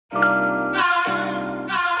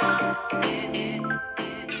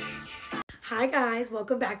guys,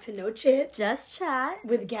 welcome back to No Chit Just Chat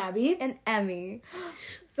with Gabby and Emmie.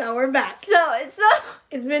 So we're back.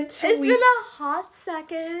 It's been 2 weeks. It's been a hot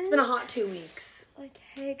second. It's been a hot 2 weeks. Like,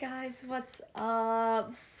 hey guys, what's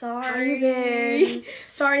up? Sorry. How you been?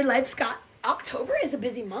 Sorry, life's got... October is a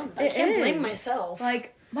busy month. I can't blame myself.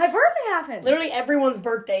 Like, my birthday happened. Literally everyone's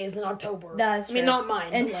birthday is in October. That's true. I mean, not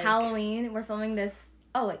mine. And like, Halloween, we're filming this...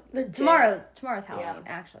 Oh, wait. Tomorrow's Halloween,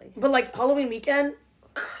 actually. But, like, Halloween weekend...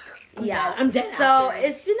 I'm dead So, after it.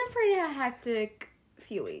 it's been a pretty hectic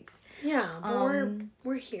few weeks. Yeah, but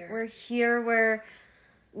we're here. We're here.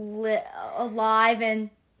 We're alive and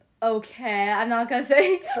okay. I'm not gonna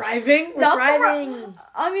say thriving. We're thriving.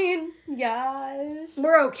 I mean, yes.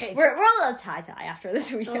 We're okay. We're a little tie after this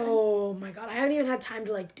weekend. Oh my god, I haven't even had time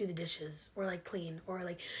to like do the dishes or like clean or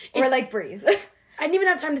like breathe. I didn't even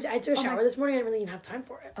have time to. I took a shower this morning. I didn't really even have time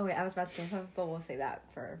for it. Oh wait, I was about to say something, but we'll say that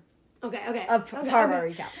for. Okay. Part of our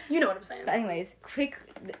recap. You know what I'm saying. But anyways,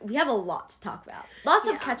 we have a lot to talk about. Lots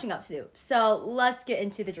of catching up to do. So let's get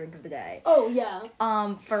into the drink of the day. Oh,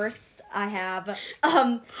 yeah. First I have,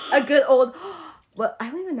 a good old, I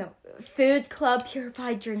don't even know, Food Club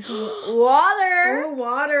purified drinking water. Oh,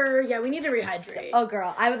 water. Yeah, we need to rehydrate. Oh,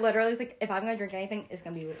 girl. I was literally like, if I'm going to drink anything, it's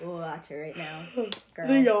going to be water right now. Girl.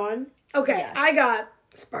 The yawn. Okay, yeah. I got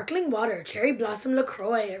sparkling water, cherry blossom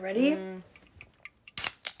LaCroix. Ready?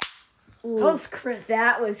 Ooh, that was crisp.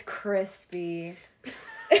 That was crispy.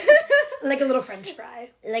 Like a little French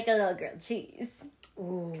fry. Like a little grilled cheese.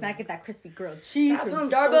 Ooh. Can I get that crispy grilled cheese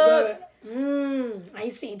from Starbucks? So I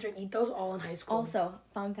used to eat those all in high school. Also,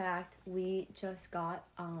 fun fact, we just got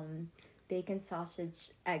bacon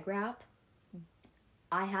sausage egg wrap.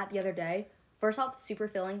 I had the other day. First off, super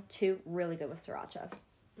filling. 2, really good with sriracha.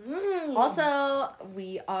 Also,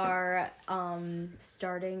 we are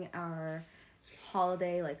starting our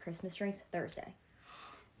holiday Christmas drinks Thursday.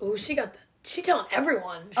 Oh, she telling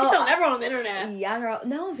everyone. Telling everyone on the internet. Yeah, girl.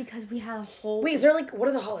 No, because we had a whole... Wait, is there what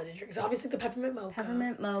are the holiday drinks? Obviously the peppermint mocha.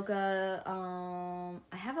 Peppermint mocha.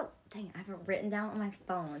 I have it written down on my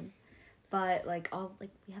phone. But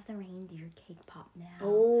we have the reindeer cake pop now.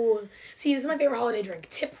 Oh, see, this is my favorite holiday drink.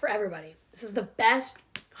 Tip for everybody. This is the best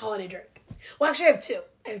holiday drink. Well, actually, I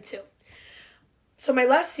have two. So my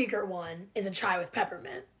less secret one is a chai with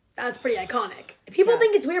peppermint. That's pretty iconic. People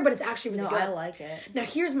think it's weird, but it's actually really good. I like it. Now,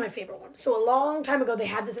 here's my favorite one. So a long time ago, they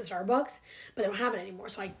had this at Starbucks, but they don't have it anymore.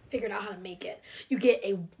 So I figured out how to make it. You get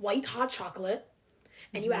a white hot chocolate,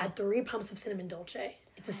 and you add 3 pumps of cinnamon dolce.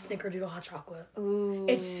 It's a snickerdoodle hot chocolate. Ooh.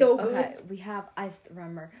 It's so good. Okay, we have, I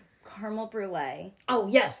remember, caramel brulee. Oh,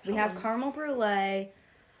 yes. We have caramel brulee.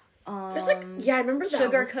 There's I remember that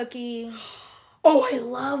sugar one. cookie. Oh, I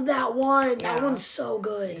love that one. Yeah. That one's so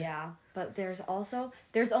good. Yeah, but there's only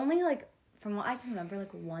from what I can remember,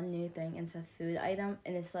 one new thing. It's a food item,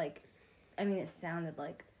 and it's it sounded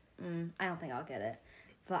I don't think I'll get it,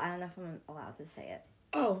 but I don't know if I'm allowed to say it.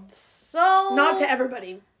 Oh. So. Not to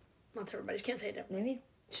everybody. She can't say it. Maybe.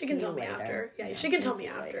 She can tell me after. Yeah, she can tell me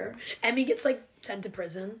after. Emmy gets sent to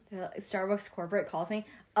prison. Starbucks corporate calls me.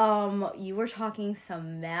 You were talking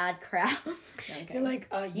some mad crap. Okay. You're like,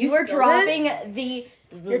 you were dropping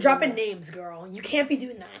You're dropping names, girl. You can't be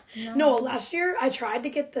doing that. No, last year I tried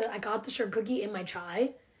to I got the sugar cookie in my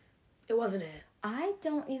chai. It wasn't it. I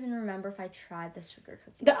don't even remember if I tried the sugar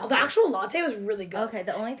cookie. The actual latte was really good. Okay,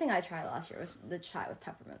 the only thing I tried last year was the chai with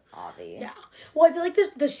peppermint, obvi. Yeah. Well, I feel like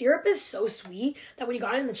the syrup is so sweet that when you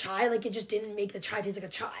got it in the chai, it just didn't make the chai taste like a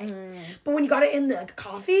chai. But when you got it in the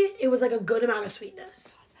coffee, it was a good amount of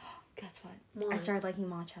sweetness. Guess what? I started liking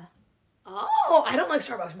matcha. Oh, I don't like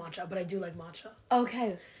Starbucks matcha, but I do like matcha.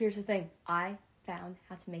 Okay, here's the thing. I found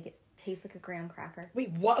how to make it taste like a graham cracker. Wait,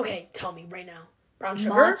 what? Okay, tell me right now. Brown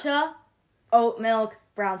sugar? Matcha, oat milk,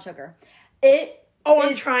 brown sugar.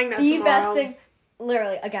 I'm trying that the tomorrow. Best thing.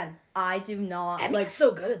 Literally, again, I do not Emmy's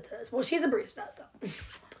so good at this. Well, she's a barista, so.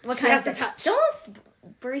 What she kind has of to touch. Still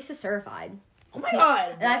barista certified. Oh my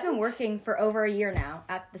god. And I've been working for over a year now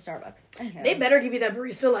at the Starbucks. Okay. They better give you that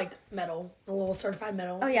barista medal, a little certified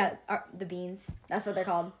medal. Oh yeah, the beans. That's what they're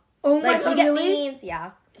called. Oh my god, you get really? beans,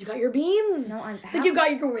 yeah. You got your beans? No, it's like you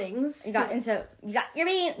got your wings. You got your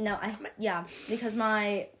beans. No, because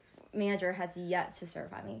my manager has yet to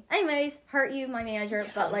certify me. Anyways, hurt you, my manager,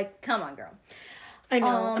 but come on, girl. I know.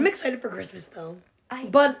 I'm excited for Christmas though.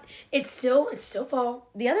 But it's still fall.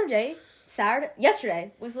 The other day,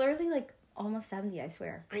 yesterday was literally almost 70, I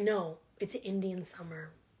swear. I know. It's an Indian summer.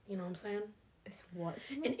 You know what I'm saying? It's what?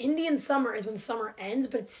 An Indian summer is when summer ends,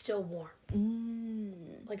 but it's still warm. Mm.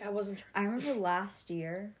 I wasn't... I remember last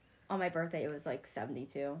year, on my birthday, it was like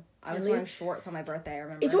 72. I was Really? wearing shorts on my birthday, I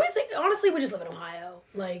remember. It's always like, honestly, we just live in Ohio.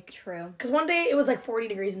 Like, True. because one day it was like 40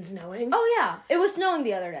 degrees and snowing. Oh, yeah. It was snowing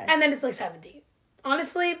the other day. And then it's like 70.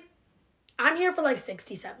 Honestly, I'm here for like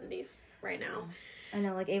 60, 70s right now. I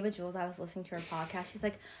know, like Ava Jules, I was listening to her podcast. She's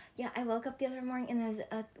like, yeah, I woke up the other morning and there was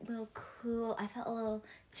a little cool, I felt a little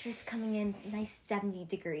drift coming in, nice 70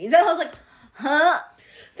 degrees. And I was like, huh?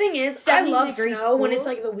 Thing is, I 70 love degree snow when cool? it's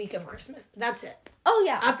like the week of Christmas. That's it. Oh,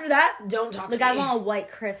 yeah. After that, don't talk to Like, me. I want a white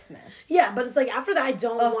Christmas. Yeah, but it's like after that, I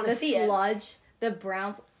don't want to see the it. sludge, the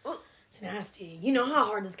browns. It's nasty. You know how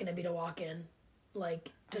hard it's going to be to walk in. Like,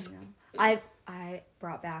 just... I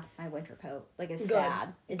brought back my winter coat. Like, it's Good.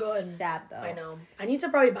 sad. It's Good. sad, though. I know. I need to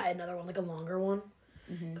probably buy another one, like a longer one.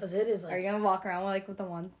 Because it is like... Are you going to walk around with the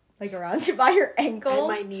one, like, around you by your ankle?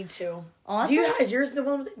 I might need to. Honestly? Is yours the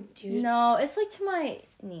one with... No, it's, like, to my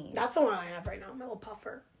knees. That's the one I have right now, my little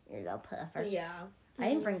puffer. Your little puffer. Yeah. I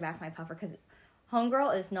didn't bring back my puffer because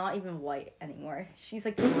homegirl is not even white anymore. She's,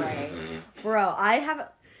 like, gray. Bro, I haven't...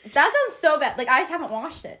 That sounds so bad. Like, I just haven't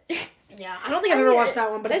washed it. Yeah, I don't think I've ever watched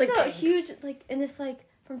that one, but it's like a huge, like, and it's, like,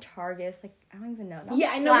 from Target. It's, like, I don't even know. Not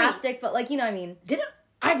I know. plastic, but, like, you know what I mean.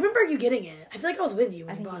 I remember you getting it. I feel like I was with you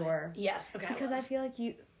when I you think bought you it. were. Yes, okay. Because I feel like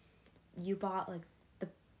you bought, like,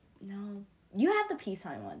 no. You have the peace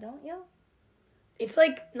sign one, don't you? It's,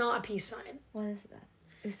 like, not a peace sign. What is that?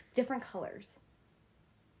 It was different colors.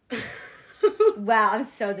 Wow, I'm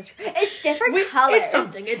so It's different colors.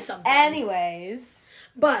 It's something. Anyways.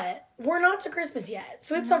 But we're not to Christmas yet,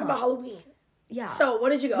 so let's talk about Halloween. Yeah. So, what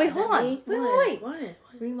did you go? Wait, hold on. Wait. What?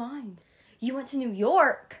 Rewind. You went to New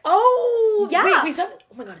York. Oh! Yeah. Wait, we said...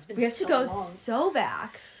 Oh my god, it's been so long. We have to go so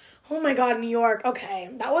back. Oh my god, New York. Okay,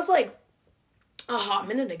 that was like a hot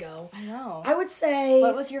minute ago. I know. I would say...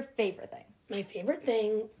 What was your favorite thing? My favorite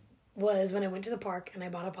thing was when I went to the park and I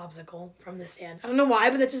bought a popsicle from the stand. I don't know why,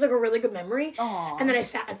 but that's just like a really good memory. Aww. And then I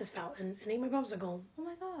sat at this fountain and ate my popsicle. Oh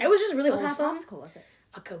my god. It was just really what wholesome. What kind of popsicle was it?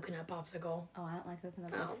 A coconut popsicle. Oh, I don't like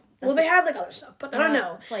coconut. Oh. Well, they have like other stuff, but I don't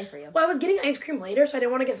know. Play for you. Well, I was getting ice cream later, so I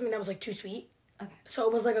didn't want to get something that was like too sweet. Okay. So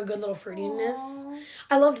it was like a good little fruitiness. Aww.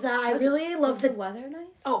 I loved that. I really loved the weather nice?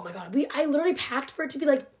 Oh my god. I literally packed for it to be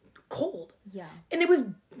like cold. Yeah. And it was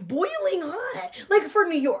boiling hot. Like for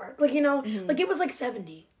New York. Like, you know, like it was like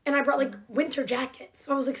 70. And I brought like winter jackets.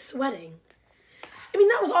 So I was like sweating. I mean,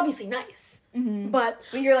 that was obviously nice. But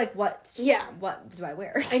you're like, what? Yeah. What do I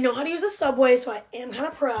wear? I know how to use a subway, so I am kind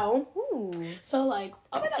of pro. Ooh. So like,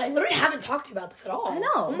 oh my god, I literally haven't talked to you about this at all. I know.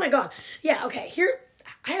 Oh my god. Yeah, okay. Here,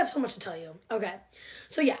 I have so much to tell you. Okay.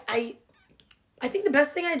 So yeah, I think the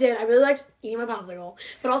best thing I did, I really liked eating my popsicle.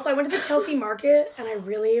 But also I went to the Chelsea Market and I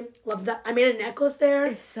really loved that. I made a necklace there.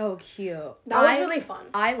 It's so cute. That was really fun.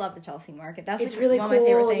 I love the Chelsea Market. That's it's like really one cool, of my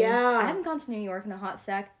favorite things. Yeah. I haven't gone to New York in a hot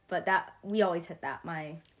sec, but we always hit that.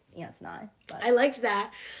 My aunts and I. But. I liked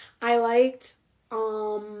that. I liked a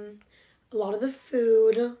lot of the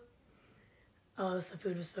food. Oh, the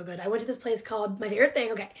food was so good. I went to this place called, my favorite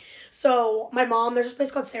thing, okay. So, my mom, there's this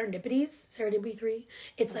place called Serendipity 3.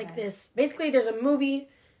 It's like this, basically there's a movie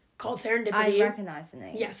called Serendipity. I recognize the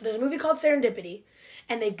name. Yeah, so there's a movie called Serendipity.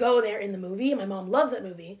 And they go there in the movie, and my mom loves that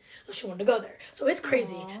movie, so she wanted to go there. So it's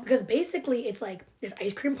crazy, because basically it's like this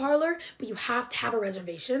ice cream parlor, but you have to have a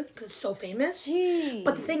reservation, because it's so famous. Jeez.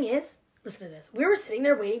 But the thing is, listen to this. We were sitting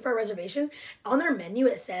there waiting for a reservation. On their menu,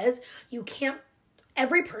 it says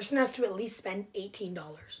every person has to at least spend $18.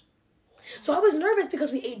 So I was nervous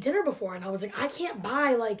because we ate dinner before, and I was like, I can't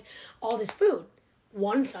buy, like, all this food.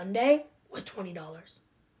 One sundae was $20.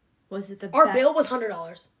 Was it the Our best? bill was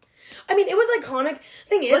 $100. I mean, it was iconic.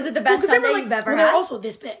 Thing is, was it the best sundae like, you've ever had? had? They're also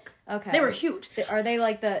this big. Okay. They were huge. Are they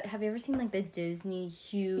like have you ever seen like the Disney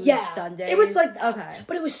huge sundaes? It was like that. Okay.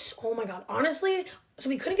 But it was, oh my god, honestly, so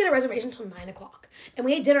we couldn't get a reservation until 9 o'clock. And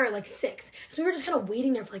we ate dinner at like 6. So we were just kind of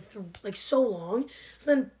waiting there for like so long.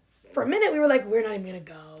 So then for a minute we were like, we're not even going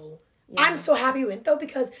to go. Yeah. I'm so happy we went though,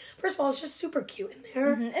 because first of all, it's just super cute in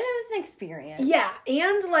there. And it was an experience. Yeah.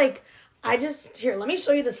 And like, here, let me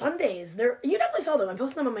show you the sundaes. You definitely saw them. I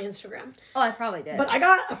posted them on my Instagram. Oh, I probably did. But I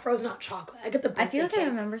got a frozen hot chocolate. I got the I feel like cake. I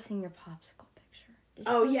remember seeing your popsicle picture.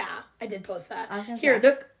 Oh, yeah. I did post that. Here,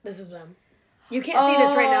 look. This is them. You can't see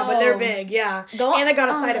this right now, but they're big. Yeah. And I got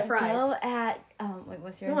a side of fries. Go at, wait,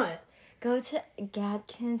 what's yours? What? Go to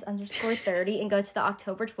Gadkins_30 and go to the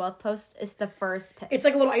October 12th post. It's the first pic. It's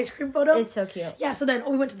like a little ice cream photo. It's so cute. Yeah, so then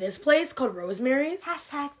we went to this place called Rosemary's.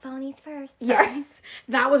 #phonies first. Yes.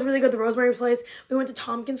 That was really good, the Rosemary place. We went to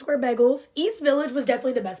Tompkins Square Bagels. East Village was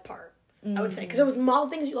definitely the best part, I would say. Because it was a lot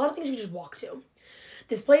of things you just walk to.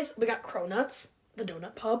 This place, we got Cronuts, the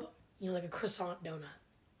donut pub. You know, like a croissant donut.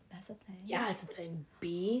 That's a thing. Yeah, it's a thing.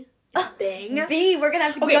 B thing. B, we're gonna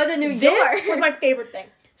have to go to New York. This was my favorite thing.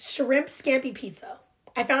 Shrimp scampi pizza.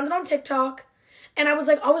 I found it on TikTok. And I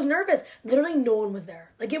was nervous. Literally no one was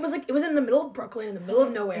there. Like it was in the middle of Brooklyn, in the middle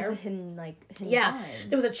of nowhere. It was a hidden yeah. vibe.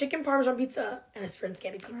 There was a chicken parmesan pizza and a shrimp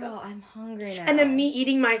scampi pizza. Girl, I'm hungry now. And then me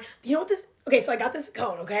eating you know what this? Okay, so I got this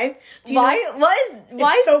cone. Okay.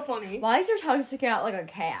 It's so funny. Why is your tongue sticking out like a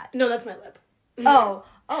cat? No, that's my lip. Oh.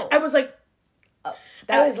 I was like. Oh,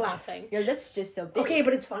 I was laughing. Your lip's just so big. Okay,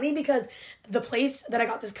 but it's funny because the place that I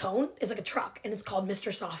got this cone is like a truck, and it's called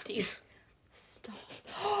Mr. Softies. Stop.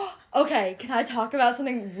 Okay, can I talk about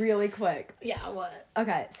something really quick? Yeah, what?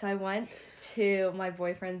 Okay, so I went to my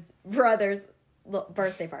boyfriend's brother's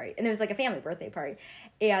birthday party, and it was like a family birthday party,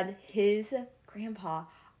 and his grandpa,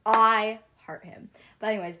 I heart him.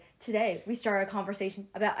 But anyways, today we started a conversation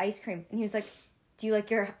about ice cream, and he was like, do you like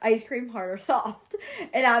your ice cream hard or soft?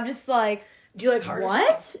 And I'm just like, do you like hard what?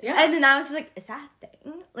 or soft? Yeah. And then I was just like, is that a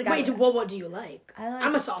thing? Like, wait, what do you like?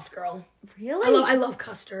 I'm a soft girl. Really? I love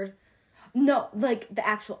custard. No, like the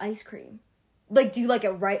actual ice cream. Like, do you like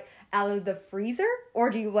it right out of the freezer? Or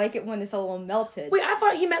do you like it when it's a little melted? Wait, I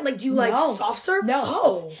thought he meant like, do you like soft serve? No.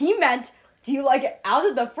 Oh. He meant, do you like it out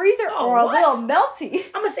of the freezer or a little melty?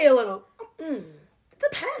 I'm gonna say a little. It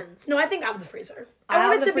depends. No, I think out of the freezer. I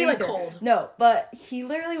want it to be like cold. No, but he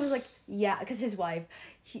literally was like, yeah, because his wife,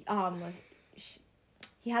 he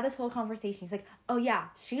had this whole conversation. He's like, oh yeah,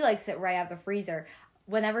 she likes it right out of the freezer.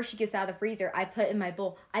 Whenever she gets out of the freezer, I put it in my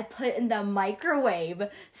bowl. I put it in the microwave.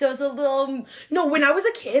 So it's a little... No, when I was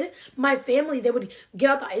a kid, my family, they would get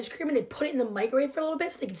out the ice cream and they'd put it in the microwave for a little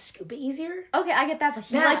bit so they could scoop it easier. Okay, I get that, but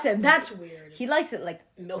he likes it... That's weird. He likes it, like...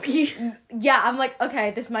 milky? Yeah, I'm like,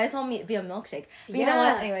 okay, this might as well be a milkshake. But you know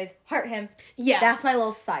what? Anyways, heart him. Yeah. That's my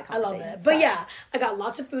little side conversation. I love it. But yeah, I got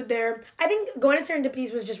lots of food there. I think going to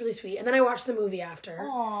Serendipity's was just really sweet. And then I watched the movie after.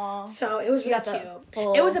 Aww. So it was really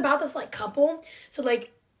cute. It was about this, like, couple. So, like...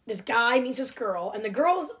 This guy meets this girl, and the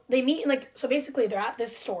girls, they meet in, like, so basically they're at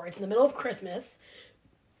this store. It's in the middle of Christmas,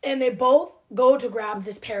 and they both go to grab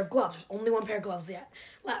this pair of gloves. There's only one pair of gloves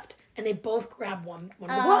left, and they both grab one of the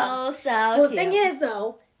gloves. Oh, so cute. The thing is,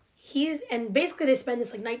 though, and basically they spend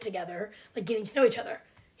this, like, night together, like, getting to know each other.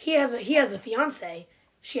 He has a fiance,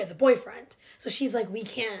 she has a boyfriend. So she's like, we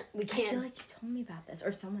can't. I feel like you told me about this,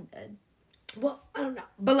 or someone did. Well, I don't know,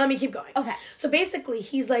 but let me keep going. Okay. So basically,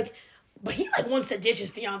 he's like... But he, like, wants to ditch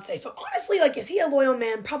his fiance. So, honestly, like, is he a loyal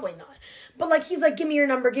man? Probably not. But, like, he's like, give me your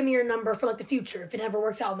number for, like, the future if it ever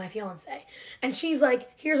works out with my fiance. And she's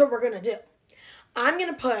like, here's what we're going to do. I'm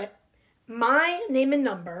going to put my name and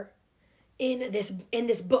number in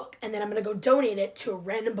this book. And then I'm going to go donate it to a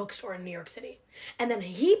random bookstore in New York City. And then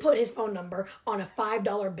he put his phone number on a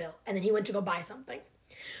 $5 bill. And then he went to go buy something.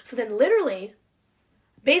 So then, literally,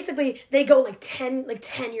 basically, they go, like, 10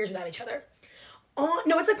 years without each other.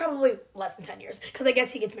 No, it's like probably less than 10 years because I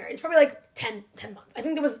guess he gets married. It's probably like 10 months. I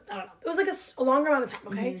think it was like a longer amount of time,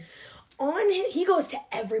 okay? Mm-hmm. He goes to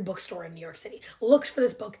every bookstore in New York City, looks for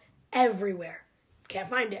this book everywhere. Can't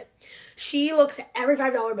find it. She looks at every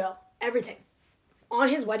 $5 bill, everything. On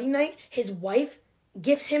his wedding night, his wife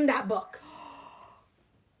gifts him that book.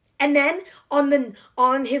 And then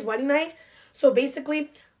on his wedding night, so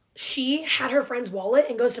basically she had her friend's wallet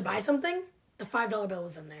and goes to buy something. The $5 bill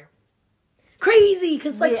was in there. Crazy,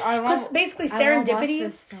 because basically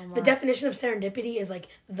serendipity, the definition of serendipity is like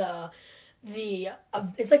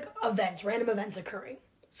it's like events, random events occurring.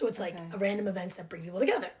 So it's like a random events that bring people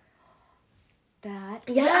together.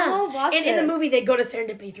 And in the movie they go to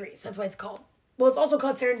Serendipity 3, so that's why it's called. Well, it's also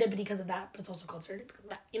called Serendipity because of that, but it's also called Serendipity because of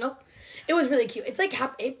that. You know, it was really cute. It's like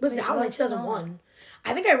it was out in 2001.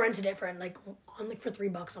 I think I rented it for for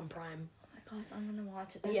 $3 on Prime. Gosh, I'm gonna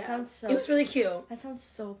watch it. That sounds so... It was really cute. That sounds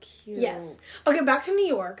so cute. Yes. Okay, back to New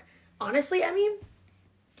York. Honestly, Emmy,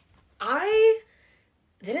 I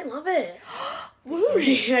didn't love it.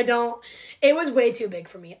 I don't. It was way too big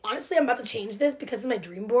for me. Honestly, I'm about to change this because it's my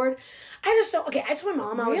dream board. I just don't... Okay, I told my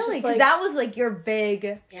mom I was just like... Because that was like your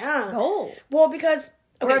big goal. Well, because...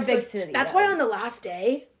 Okay, or a big city. That's why on the last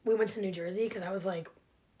day, we went to New Jersey because I was like,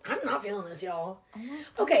 I'm not feeling this, y'all.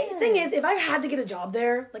 Oh, okay, thing is, if I had to get a job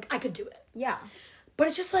there, like, I could do it. Yeah. But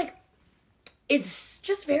it's just like, it's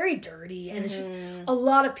just very dirty, and it's just a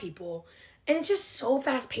lot of people, and it's just so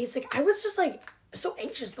fast-paced. Like, I was just, like, so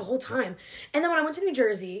anxious the whole time. And then when I went to New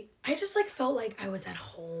Jersey, I just, like, felt like I was at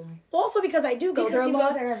home. Well, also because I do go there a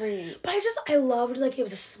lot. Go there every... But I loved, like, it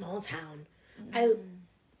was a small town. I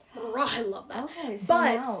love that. Okay, so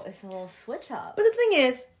now it's a little switch up. But the thing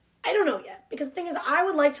is, I don't know yet. Because the thing is, I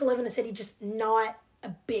would like to live in a city just not a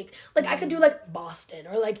big... Like, I could do, like, Boston.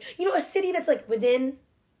 Or, like, you know, a city that's, like, within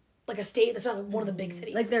like a state that's not one of the big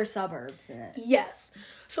cities. Like there's suburbs in it. Yes.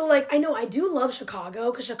 So like I know I do love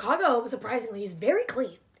Chicago because Chicago surprisingly is very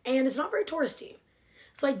clean and it's not very touristy.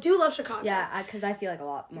 So I do love Chicago. Yeah, because I feel like a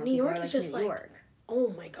lot more New people York are is like just New York.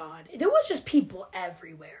 Oh my god, there was just people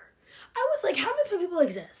everywhere. I was like, how does people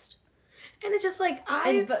exist? And it's just like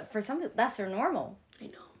but for some people, that's their normal. I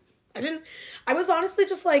know. I was honestly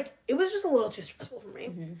just like, it was just a little too stressful for me.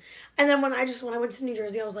 Mm-hmm. And then when I went to New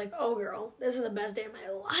Jersey, I was like, oh girl, this is the best day of my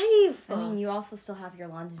life. I mean, you also still have your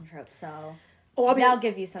London trip, so I'll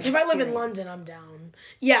give you some If I live in London, I'm down.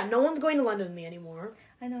 Yeah, no one's going to London with me anymore.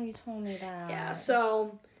 I know you told me that. Yeah,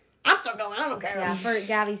 so I'm still going. I don't care. Yeah, for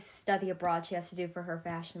Gabby's study abroad she has to do for her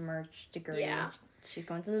fashion merch degree. Yeah. She's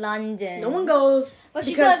going to London. No one goes. Well,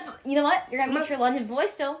 she does. You know what? You're going to meet your London boy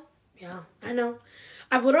still. Yeah, I know.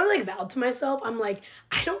 I've literally like vowed to myself, I'm like,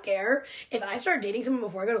 I don't care if I start dating someone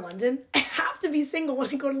before I go to London. I have to be single when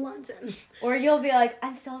I go to London. Or you'll be like,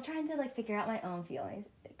 I'm still trying to like figure out my own feelings.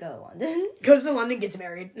 Go to London. Goes to London, gets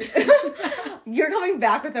married. You're coming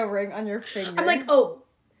back with a ring on your finger. I'm like, oh,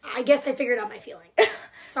 I guess I figured out my feeling.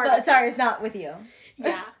 Sorry. It's not with you.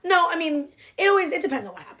 Yeah. No, I mean, it depends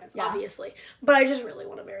on what happens, obviously. But I just really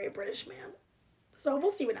want to marry a British man. So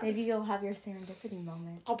we'll see what happens. Maybe you'll have your serendipity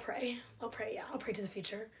moment. I'll pray, yeah. I'll pray to the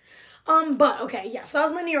future. But okay, yeah. So that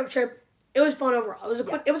was my New York trip. It was fun overall.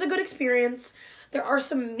 It was a good experience. There are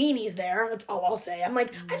some meanies there. That's all I'll say. I'm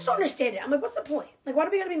like, I just don't understand it. I'm like, what's the point? Like, why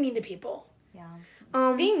do we gotta be mean to people?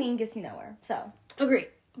 Yeah. Being mean gets you nowhere. So. Agreed.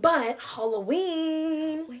 But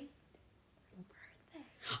Halloween. Wait.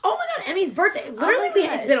 Oh my god, Emmy's birthday. Literally,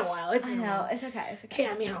 it's been a while. It's okay. Okay,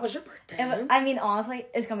 Emmy, how was your birthday? Honestly,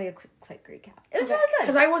 it's gonna be a quick recap. It was really good.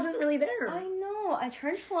 Because I wasn't really there. I know. I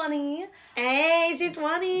turned 20. Hey, she's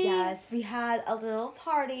 20. Yes, we had a little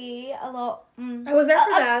party. I was there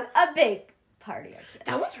for that. A big party.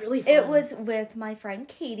 That was really fun. It was with my friend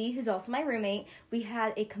Katie, who's also my roommate. We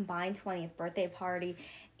had a combined 20th birthday party.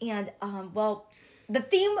 And, the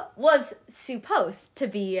theme was supposed to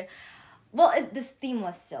be... Well, this theme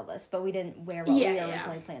was still this, but we didn't wear what we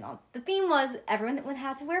originally planned on. The theme was everyone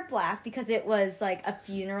had to wear black because it was like a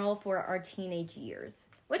funeral for our teenage years,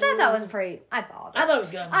 which I thought was pretty. I thought it was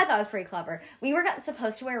good. I thought it was pretty clever. We were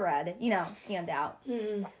supposed to wear red, stand out.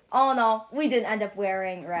 Mm-hmm. Oh no, we didn't end up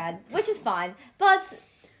wearing red, which is fine. But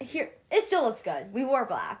here, it still looks good. We wore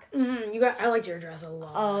black. Mm-hmm. I liked your dress a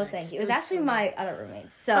lot. Oh, thank you. It was actually my other roommate.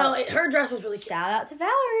 So her dress was really cute. Shout out to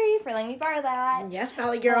Valerie for letting me borrow that. Yes,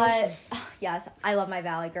 Valley girl. But, yes, I love my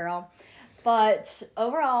Valley girl. But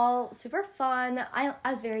overall, super fun. I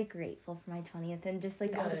was very grateful for my 20th and just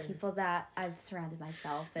like all the people that I've surrounded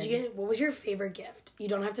myself. And what was your favorite gift? You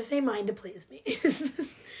don't have to say mine to please me.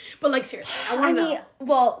 But like seriously, I want to know.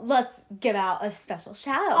 Well, let's give out a special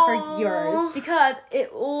shout out for yours because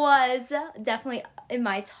it was definitely in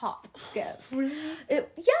my top gifts. Really?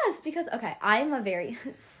 Yes, because I'm a very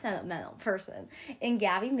sentimental person, and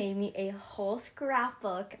Gabby made me a whole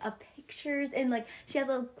scrapbook of pictures, and like she had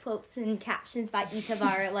little quotes and captions by each of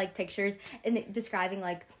our like pictures, and describing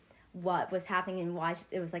like what was happening and why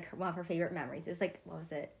it was like one of her favorite memories. It was like, what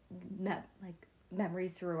was it?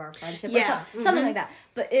 Memories through our friendship or something like that.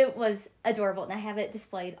 But it was adorable, and I have it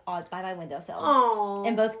displayed by my windowsill. Aww.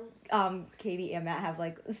 And both Katie and Matt have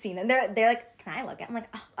like seen it. And they're like, can I look at it? I'm like,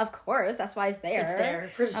 oh, of course, that's why it's there. It's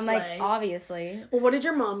there for display. I'm like, obviously. Well, what did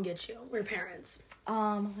your mom get you? Or your parents? What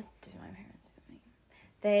did my parents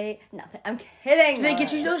get me? Nothing. I'm kidding. Did they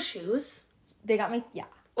get you those shoes? They got me, yeah.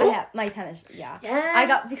 Ooh. I have my tennis, yeah.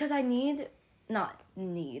 Yeah. Because I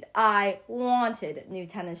wanted new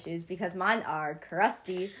tennis shoes because mine are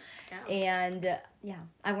crusty. Yeah. And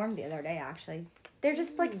I wore them the other day actually. They're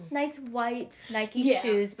just like nice white Nike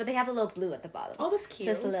shoes, but they have a little blue at the bottom. Oh, that's cute.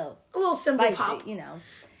 Just a little simple spicy, pop.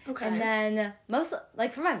 Okay. And then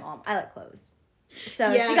for my mom, I like clothes.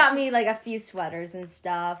 So she got me like a few sweaters and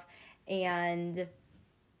stuff, and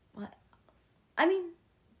what else? I mean,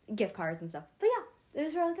 gift cards and stuff. But yeah. It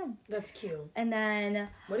was really good. That's cute. And then...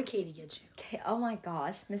 What did Katie get you? Oh my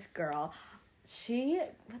gosh, Miss Girl.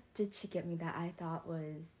 What did she get me that I thought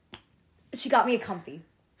was... She got me a comfy.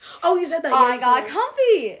 Oh, you said that. I got a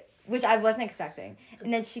comfy! Which I wasn't expecting.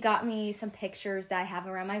 And then she got me some pictures that I have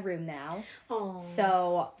around my room now. Oh.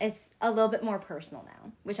 So it's a little bit more personal now,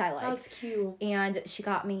 which I like. That's cute. And she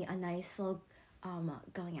got me a nice little...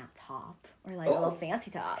 going out top or like a little fancy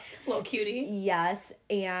top, little cutie. Yes,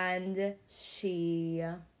 and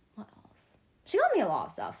what else? She got me a lot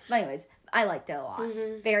of stuff. But anyways, I liked it a lot.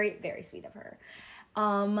 Mm-hmm. Very, very sweet of her.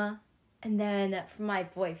 And then for my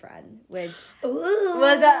boyfriend, which Ooh.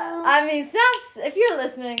 was, snaps, if you're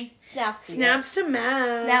listening, snaps to you. Snaps to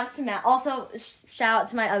Matt. Snaps to Matt. Also, shout out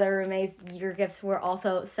to my other roommates. Your gifts were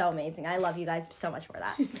also so amazing. I love you guys so much for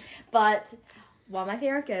that. But one of my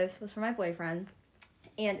favorite gifts was for my boyfriend.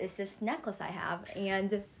 And it's this necklace I have.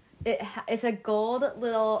 And it's a gold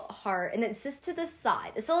little heart. And it sits to the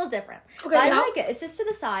side. It's a little different. Okay, but I like it. It sits to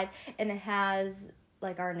the side. And it has,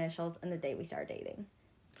 like, our initials and the day we started dating.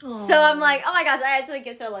 Aww. So I'm like, oh my gosh, I actually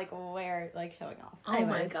get to, like, wear it, like, showing off. Oh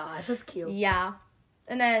my gosh, that's cute. Yeah.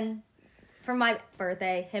 And then for my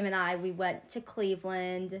birthday, him and I, we went to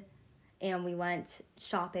Cleveland, and we went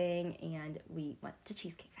shopping, and we went to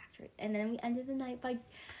Cheesecake Factory. And then we ended the night by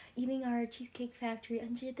eating our Cheesecake Factory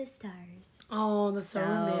under the stars. Oh, that's so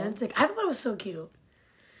romantic. I thought that was so cute.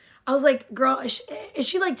 I was like, girl, is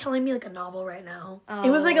she like telling me like a novel right now? Oh,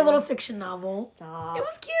 it was like a little fiction novel. Stop. It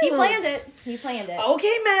was cute. He planned it.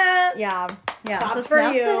 Okay, Matt. Yeah. Props so for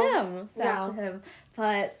snaps you. to him. Snaps to him.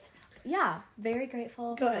 But yeah, very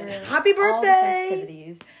grateful. Good. For Happy birthday. All the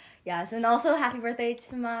festivities. Yes, and also happy birthday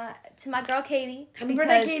to my girl Katie. Happy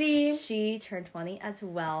birthday, Katie. She turned 20 as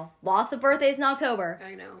well. Lots of birthdays in October.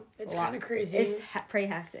 I know. It's kind of crazy. It's pretty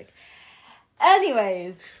hectic.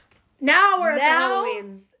 Anyways. Now we're at the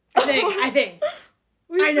Halloween. I think.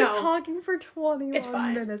 We've been talking for 21 It's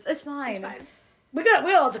fine. minutes. It's fine. It's fine.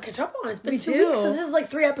 We all have to catch up on. It's been 2 weeks, so this is like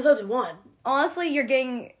 3 episodes in one. Honestly, you're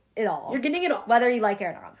getting it all. You're getting it all. Whether you like it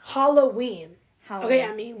or not. Halloween. Okay,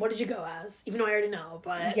 Emmie, what did you go as? Even though I already know,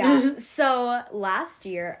 but... Yeah, so last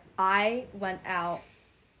year, I went out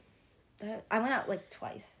like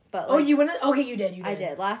twice. But like, you went out? Okay, you did. I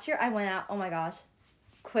did. Last year, I went out, oh my gosh,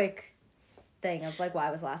 quick thing of like why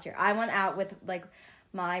I was last year. I went out with like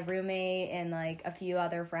my roommate and like a few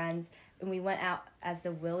other friends, and we went out as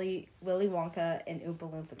the Willy Wonka and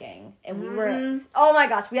Oompa Loompa gang. And we were, oh my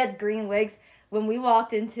gosh, we had green wigs. When we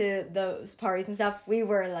walked into those parties and stuff, we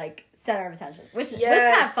were like center of attention, which was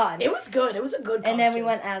kind of fun. It was good. It was a good costume. And then we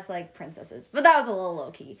went as like princesses, but that was a little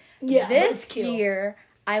low key. Yeah, this year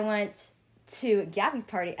I went to Gabby's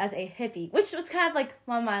party as a hippie, which was kind of like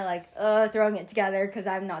one of my like throwing it together because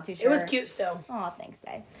I'm not too sure. It was cute still. Oh, thanks,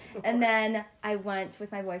 babe. And then I went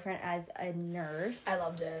with my boyfriend as a nurse. I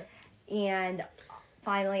loved it. And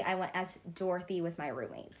finally, I went as Dorothy with my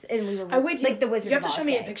roommates, and we were the Wizard of Oz. You have to show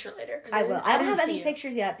me a picture later. I will. I don't have any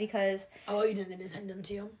pictures yet because. Oh, you didn't send them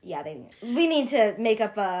to you? Yeah, we need to make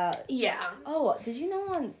up a. Yeah. Oh, did you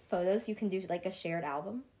know on photos you can do like a shared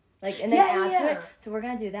album, like and then add to it? So we're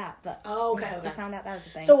gonna do that. But okay. Just found out that was the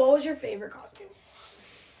thing. So what was your favorite costume?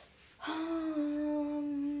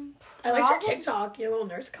 I liked your TikTok, your little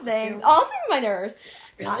nurse costume. Thanks. Also my nurse.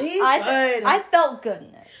 Really? Good. I felt good in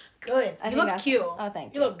it. Good. You look cute. Oh,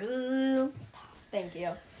 thank you. You look good. Thank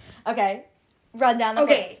you. Okay. Run down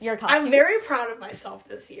your costumes. I'm very proud of myself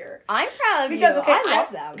this year. I'm proud of you. I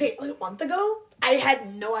love them. Okay, like a month ago, I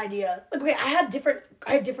had no idea. Like, okay, I had different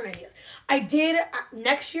ideas.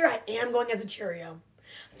 Next year, I am going as a Cheerio.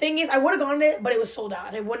 Thing is, I would have gone to it, but it was sold out,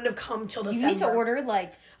 and I wouldn't have come till December. You need to order,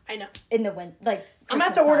 like, I know. In the winter, like, I'm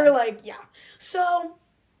going to have to order, like, yeah. So,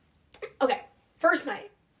 okay, first night,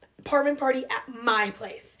 apartment party at my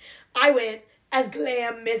place. I went as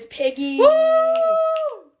Glam Miss Piggy. Woo!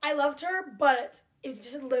 I loved her, but it was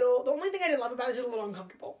just a little... The only thing I didn't love about it is it was a little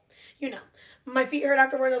uncomfortable. You know. My feet hurt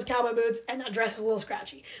after wearing those cowboy boots, and that dress was a little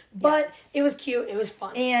scratchy. But It was cute. It was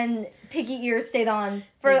fun. And piggy ears stayed on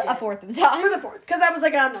for a fourth of the time. For the fourth. Because I was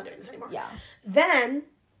like, I'm not doing this anymore. Yeah. Then,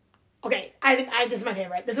 okay, this is my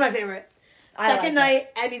favorite. Second night,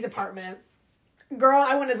 Emmie's apartment. Girl,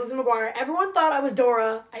 I went as Lizzie McGuire. Everyone thought I was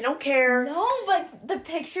Dora. I don't care. No, but the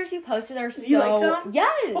pictures you posted are so... You liked them?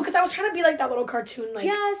 Yes. Well, because I was trying to be like that little cartoon, like...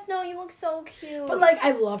 Yes, no, you look so cute. But, like,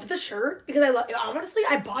 I loved the shirt because honestly,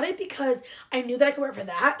 I bought it because I knew that I could wear it for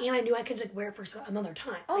that, and I knew I could, like, wear it for another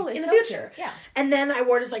time. Oh, like, it's in the so future. Cute. Yeah. And then I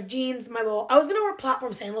wore just, like, jeans, I was going to wear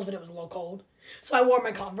platform sandals, but it was a little cold. So I wore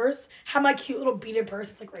my Converse, had my cute little beaded purse,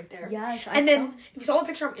 it's, like, right there. Yes, And then, if you saw the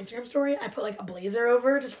picture on Instagram story, I put, like, a blazer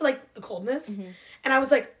over just for, like, the coldness. Mm-hmm. And I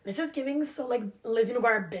was like, this is giving so, like, Lizzie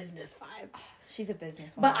McGuire business vibes. She's a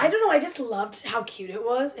business woman. But I don't know, I just loved how cute it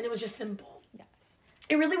was, and it was just simple. Yes.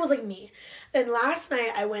 It really was like me. Then last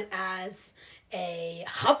night, I went as a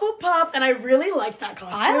Hufflepuff, and I really liked that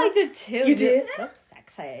costume. I liked it, too. You did? So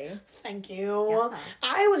sexy. Thank you. Yeah.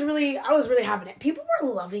 I was really having it. People were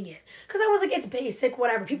loving it. Because I was like, it's basic,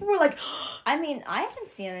 whatever. People were like... I mean, I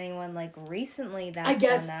haven't seen anyone, like, recently that's I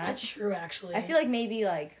guess done that. That's true, actually. I feel like maybe,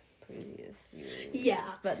 like... previous years. Yeah.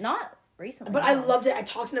 But not recently. But I loved it. I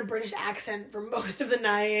talked in a British accent for most of the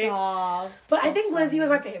night. Stop. But I think Lizzie was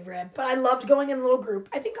my favorite. But I loved going in a little group.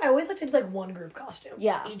 I think I always like to do like one group costume.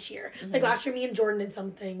 Yeah. Each year. Like last year, me and Jordan did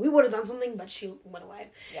something. We would have done something, but she went away.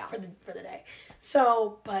 Yeah. For the day.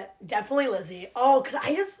 So, but definitely Lizzie. Oh, because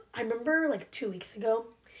I remember like 2 weeks ago,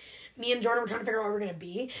 me and Jordan were trying to figure out what we were going to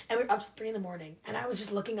be. And we were up to 3 a.m. And I was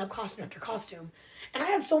just looking up costume after costume. And I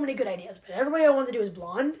had so many good ideas. But everybody I wanted to do was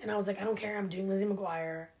blonde. And I was like, I don't care. I'm doing Lizzie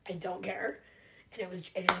McGuire. I don't care. And it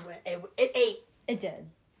just went. It ate. It did.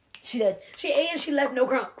 She did. She ate and she left no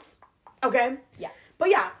crumbs. Okay? Yeah. But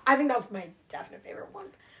yeah, I think that was my definite favorite one.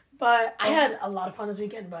 But I had a lot of fun this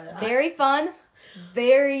weekend. But very fun.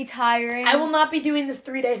 Very tiring. I will not be doing this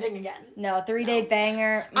 3-day thing again. No, 3-day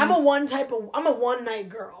banger. I'm a one night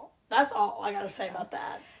girl. That's all I gotta say about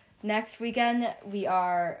that. Next weekend,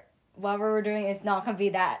 whatever we're doing is not gonna be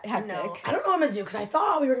that hectic. No, I don't know what I'm gonna do because I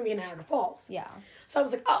thought we were gonna be in Niagara Falls. Yeah. So I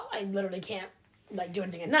was like, oh, I literally can't like do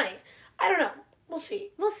anything at night. I don't know. We'll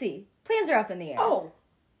see. We'll see. Plans are up in the air. Oh,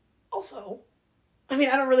 also, I mean,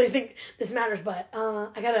 I don't really think this matters, but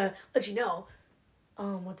I gotta let you know.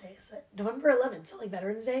 What day is it? November 11th, so like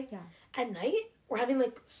Veterans Day. Yeah. At night, we're having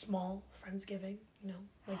like small Friendsgiving,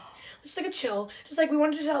 like just like a chill. Just like we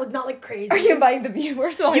wanted to just like not like crazy. Are you inviting the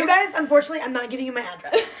viewers? You guys, unfortunately, I'm not giving you my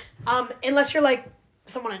address. Unless you're like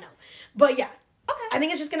someone I know. But yeah. Okay. I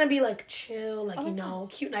think it's just gonna be like chill, like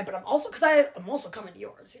cute night. But I'm also coming to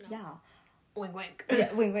yours. Yeah. Wink, wink.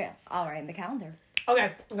 Yeah, wink. All right, in the calendar.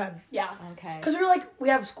 Okay. Yeah. Okay. Because we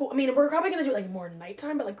have school. I mean, we're probably gonna do like more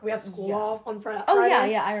nighttime, but like we have school off on Friday. Oh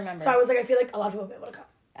yeah, I remember. So I was like, I feel like a lot of people will be able to come.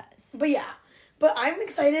 Yes. But yeah, I'm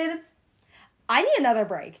excited. I need another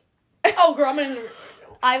break. Oh, girl, I'm gonna.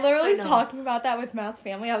 I literally was talking about that with Matt's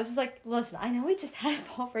family. I was just like, listen, I know we just had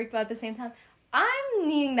fall break, but at the same time, I'm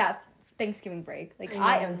needing that Thanksgiving break. Like,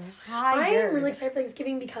 I am tired. I am really excited for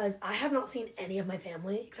Thanksgiving because I have not seen any of my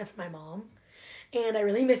family except for my mom. And I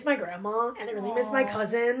really miss my grandma, and I really miss my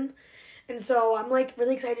cousin. And so I'm, like,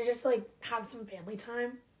 really excited to just, like, have some family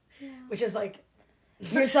time. Yeah. Which is, like,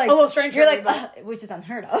 you're just, like a little strange. You're like, which is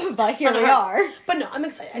unheard of, but here we are. But no, I'm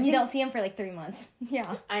excited. And you don't see him for, like, 3 months.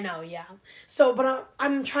 Yeah. I know, yeah. So, but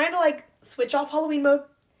I'm trying to, like, switch off Halloween mode.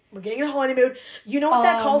 We're getting in a holiday mood. You know what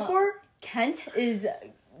that calls for?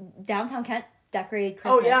 Downtown Kent decorated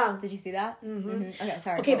Christmas. Oh, yeah. Did you see that? Mm-hmm. Okay,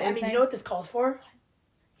 sorry. Okay, but Emmy, do you know what this calls for?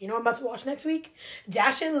 You know what I'm about to watch next week?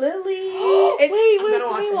 Dash and Lily. Wait,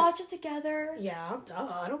 can we watch it together? Yeah, duh,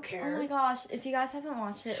 I don't care. Oh my gosh, if you guys haven't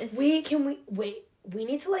watched it, we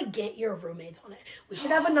need to like get your roommates on it. We should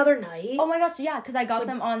have another night. Oh my gosh, yeah, because I got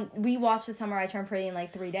them on. We watched The Summer I Turned Pretty in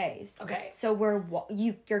like 3 days. Okay. So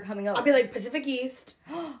you're coming over. I'll be like Pacific East.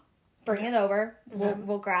 Bring it over.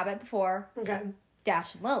 We'll grab it before. Okay.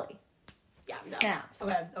 Dash and Lily. Yeah. No. Snaps.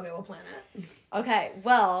 Okay, we'll plan it. Okay,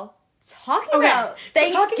 well. Talking about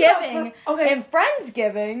Thanksgiving and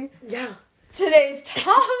Friendsgiving. Yeah. Today's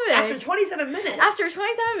topic. After 27 minutes.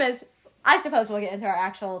 I suppose we'll get into our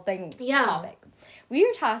actual topic. We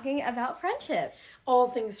are talking about friendships. All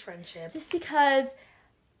things friendships. Just because,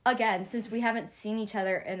 again, since we haven't seen each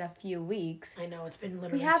other in a few weeks. I know, it's been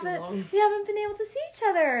literally too long. We haven't been able to see each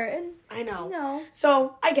other. And I know. You know.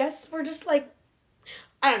 So, I guess we're just like,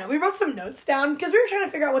 I don't know, we wrote some notes down because we were trying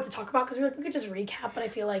to figure out what to talk about because we were like, we could just recap, but I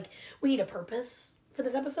feel like we need a purpose for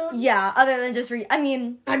this episode. Yeah, other than just I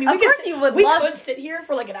mean, of we course we could sit here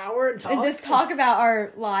for like an hour and talk. And just talk about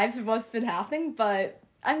our lives and what's been happening, but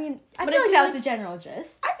I mean, I feel like that was the general gist.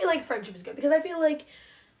 I feel like friendship is good because I feel like,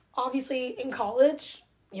 obviously, in college,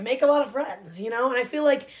 you make a lot of friends, you know? And I feel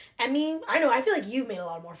like, Emmy, I feel like you've made a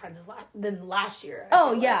lot more friends than last year.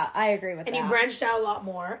 I agree with that. And you branched out a lot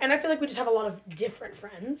more. And I feel like we just have a lot of different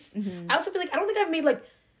friends. Mm-hmm. I also feel like, I don't think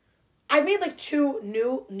I've made 2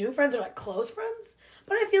 new friends that are like close friends.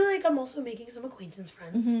 But I feel like I'm also making some acquaintance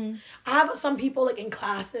friends. Mm-hmm. I have some people like in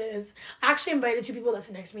classes. I actually invited 2 people that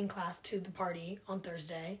sit next to me in class to the party on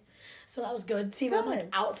Thursday. So that was good. Seeing them like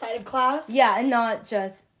outside of class. Yeah, and not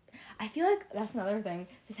just... I feel like that's another thing.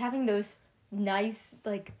 Just having those nice,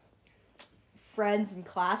 like, friends in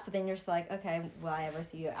class, but then you're just like, okay, will I ever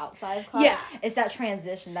see you outside of class? Yeah. It's that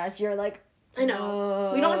transition. That's your, like... I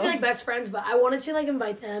know. We don't have to be, like, best friends, but I wanted to, like,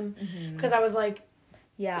 invite them. Because I was like,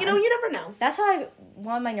 you know, you never know. That's why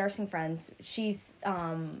one of my nursing friends, she's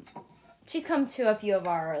come to a few of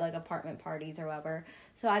our, like, apartment parties or whatever.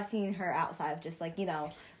 So I've seen her outside of just, like, you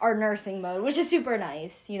know, our nursing mode, which is super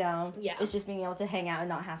nice, you know? Yeah. It's just being able to hang out and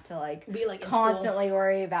not have to, like, be, like, constantly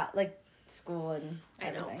worry about, like, school and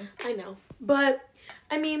everything. I know. But,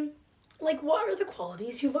 I mean, like, what are the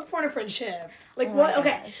qualities you look for in a friendship? Like,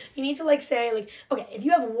 okay, you need to, like, say, like, okay, if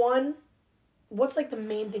you have one, what's, like, the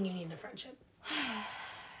main thing you need in a friendship?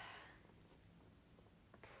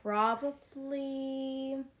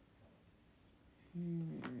 Probably.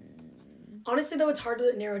 Honestly, though, it's hard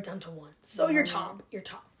to narrow it down to one. So your top.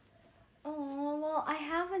 Oh, well, I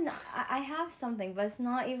have something, but it's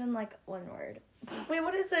not even, like, one word. Wait,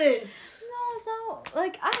 what is it? No, it's not,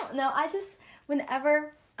 like, I don't know. I just,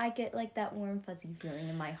 whenever I get, like, that warm, fuzzy feeling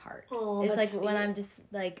in my heart. Oh, it's, like, sweet. when I'm just,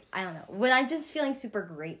 like, I don't know. When I'm just feeling super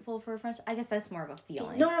grateful for a friendship, I guess that's more of a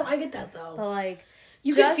feeling. No, I get that, though. But, like,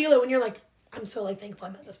 you can feel it when you're, like, I'm so, like, thankful I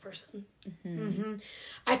met this person.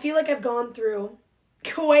 I feel like I've gone through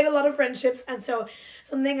quite a lot of friendships, and so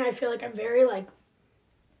something I feel like I'm very, like,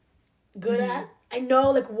 good at. I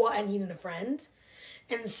know, like, what I need in a friend.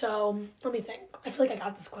 And so, let me think. I feel like I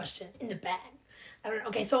got this question in the bag. I don't know.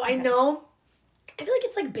 Okay, so I know, I feel like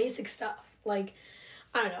it's, like, basic stuff. Like,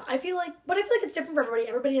 I don't know. I feel like it's different for everybody.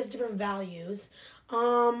 Everybody has different values.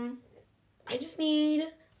 I just need,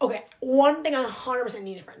 okay, one thing I 100%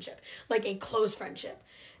 need in a friendship. Like, a close friendship.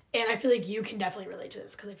 And I feel like you can definitely relate to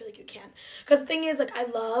this, because I feel like you can. Because the thing is, like, I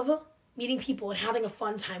love meeting people and having a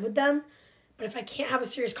fun time with them. But if I can't have a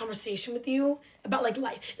serious conversation with you about, like,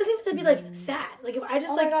 life, it doesn't have to be, like, sad. Like, if I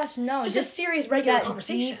just, my gosh, no. Just a serious, regular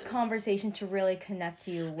conversation. Deep conversation to really connect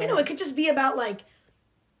you with. I know, it could just be about, like,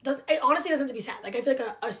 it honestly doesn't have to be sad. Like, I feel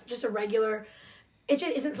like just a regular, it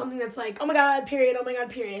just isn't something that's like, oh my god, period,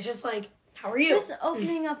 It's just like, how are you? Just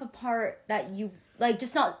opening up a part that you, like,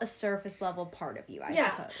 just not a surface level part of you, I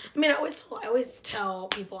suppose. I mean, I always tell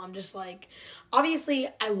people, I'm just like, obviously,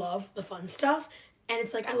 I love the fun stuff, and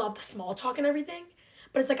it's like, I love the small talk and everything,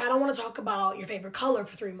 but it's like, I don't want to talk about your favorite color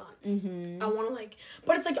for 3 months. I want to, like,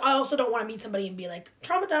 but it's like, I also don't want to meet somebody and be like,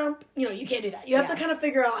 trauma dump, you know, you can't do that. You have to kind of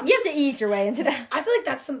figure out. You have to ease your way into that. I feel like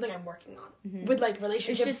that's something I'm working on with, like,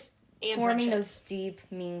 relationships it's just and forming friendships. those deep,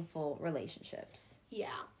 meaningful relationships. Yeah.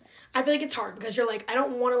 I feel like it's hard because you're like, I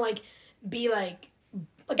don't want to, like, be like,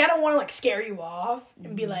 I don't want to, like, scare you off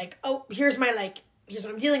and be like, oh, here's what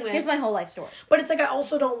I'm dealing with. Here's my whole life story. But it's like, I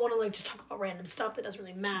also don't want to, like, just talk about random stuff that doesn't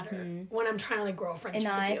really matter when I'm trying to, like, grow a friendship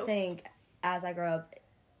with you. And I think as I grow up,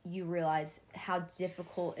 you realize how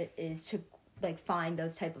difficult it is to, like, find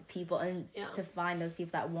those type of people and to find those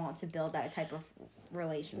people that want to build that type of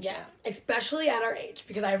relationship. Yeah, especially at our age,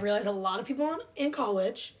 because I've realized a lot of people in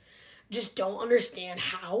college just don't understand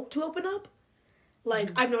how to open up.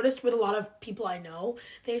 Like, I've noticed with a lot of people I know,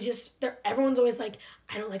 everyone's always like,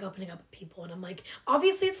 I don't like opening up with people. And I'm like,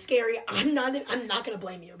 obviously it's scary. I'm not going to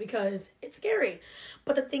blame you because it's scary.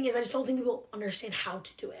 But the thing is, I just don't think people understand how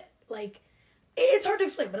to do it. Like, it's hard to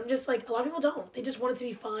explain, but I'm just like, a lot of people don't. They just want it to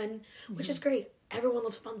be fun, which is great. Everyone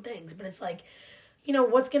loves fun things. But it's like, you know,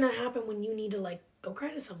 what's going to happen when you need to, like, go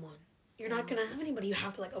cry to someone? You're not going to have anybody. You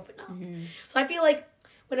have to, like, open up. So I feel like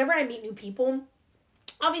whenever I meet new people,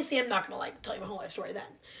 obviously, I'm not going to, like, tell you my whole life story then.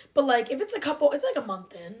 But, like, if it's like a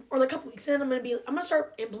month in, or, like, a couple weeks in, I'm going to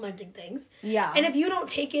start implementing things. Yeah. And if you don't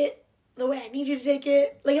take it the way I need you to take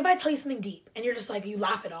it, like, if I tell you something deep, and you're just, like, you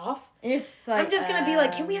laugh it off, you're just like, I'm just going to be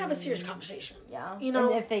like, can we have a serious conversation? Yeah. You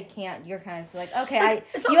know? And if they can't, you're kind of like, okay,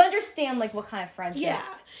 you understand, like, what kind of friendship. Yeah.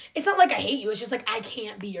 It's not like I hate you. It's just, like, I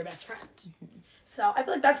can't be your best friend. So, I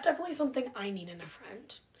feel like that's definitely something I need in a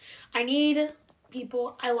friend. I need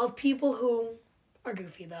people, I love people who are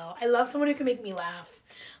goofy, though. I love someone who can make me laugh.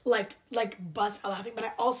 Like bust out laughing. But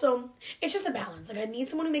I also, it's just a balance. Like, I need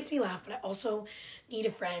someone who makes me laugh, but I also need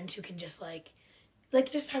a friend who can just, like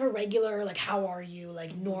just have a regular, like, how are you,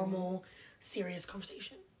 like, normal, serious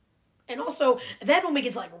conversation. And also, then when we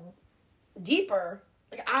get to, like, deeper,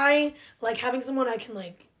 like, I like having someone I can,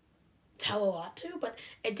 like, tell a lot to, but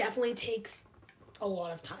it definitely takes a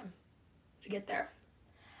lot of time to get there.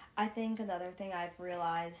 I think another thing I've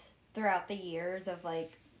realized throughout the years of,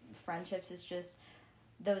 like, friendships is just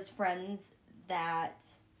those friends that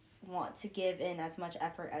want to give in as much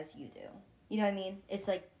effort as you do. You know what I mean? It's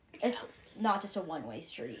like, it's not just a one-way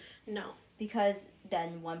street. No. Because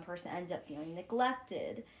then one person ends up feeling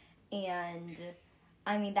neglected. And,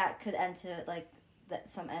 I mean, that could end to, like,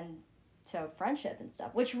 some end to friendship and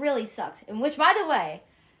stuff, which really sucks. And which, by the way,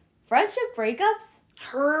 friendship breakups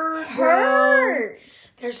hurt.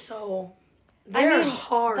 They're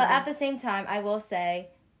hard. But at the same time, I will say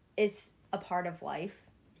it's a part of life.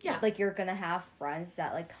 Yeah. Like, you're going to have friends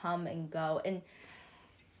that, like, come and go. And,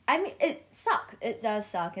 I mean, it sucks. It does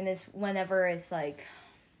suck. And it's whenever it's, like,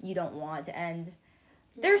 you don't want to end.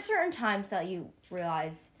 There's certain times that you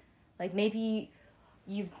realize, like, maybe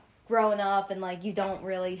you've grown up and, like, you don't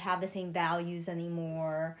really have the same values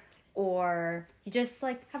anymore. Or you just,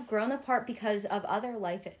 like, have grown apart because of other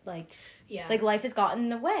life, like, life has gotten in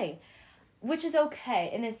the way. Which is okay.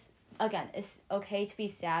 And it's okay to be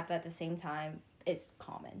sad, but at the same time, it's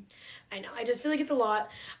common. I know. I just feel like it's a lot.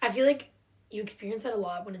 I feel like you experience that a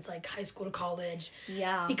lot when it's, like, high school to college.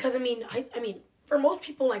 Yeah. Because, I mean, for most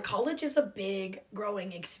people, like, college is a big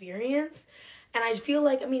growing experience. And I feel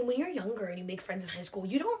like, I mean, when you're younger and you make friends in high school,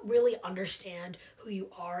 you don't really understand who you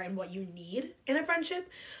are and what you need in a friendship.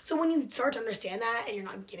 So when you start to understand that and you're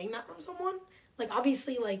not getting that from someone, like,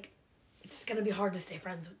 obviously, like, it's going to be hard to stay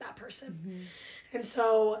friends with that person. Mm-hmm. And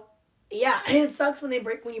so, yeah, it sucks when you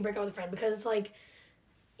break up with a friend because it's like,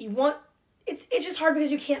 it's just hard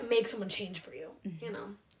because you can't make someone change for you, you know?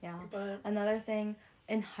 Yeah. But another thing,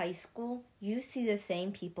 in high school, you see the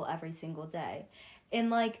same people every single day. And,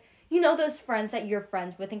 like, you know those friends that you're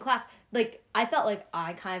friends with in class. Like, I felt like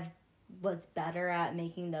I kind of was better at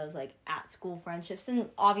making those, like, at-school friendships. And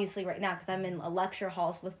obviously right now, because I'm in a lecture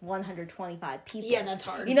halls with 125 people. Yeah, that's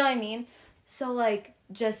hard. You know what I mean? So, like,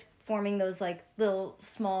 just forming those, like, little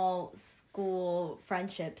small school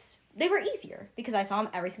friendships, they were easier because I saw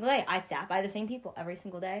them every single day. I sat by the same people every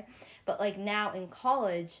single day. But, like, now in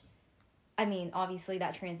college, I mean, obviously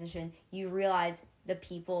that transition, you realize the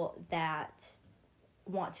people that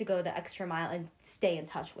want to go the extra mile and stay in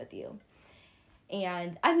touch with you.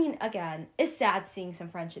 And, I mean, again, it's sad seeing some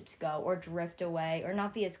friendships go or drift away or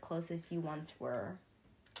not be as close as you once were.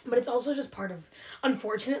 But it's also just part of,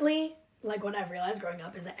 unfortunately, like, what I've realized growing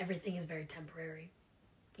up is that everything is very temporary.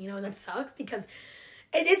 You know, and that sucks because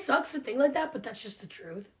it sucks to think like that, but that's just the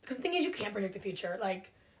truth. Because the thing is, you can't predict the future.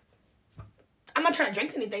 Like, I'm not trying to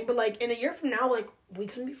jinx anything, but, like, in a year from now, like, we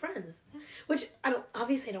couldn't be friends. Which,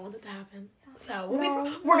 obviously I don't want that to happen. So,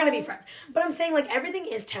 we're going to be friends. But I'm saying, like, everything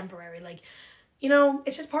is temporary. Like, you know,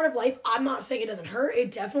 it's just part of life. I'm not saying it doesn't hurt.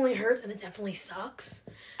 It definitely hurts, and it definitely sucks.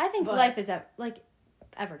 I think life is, like,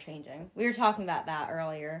 ever-changing. We were talking about that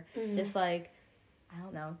earlier. Mm-hmm. Just, like, I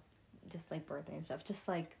don't know, just, like, birthday and stuff. Just,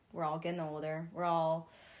 like, we're all getting older. We're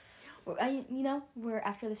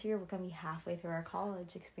after this year, we're going to be halfway through our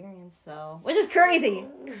college experience, so, which is crazy.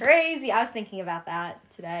 Crazy. I was thinking about that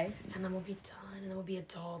today. And then we'll be done, and then we'll be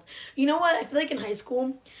adults. You know what? I feel like in high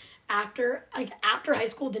school, after high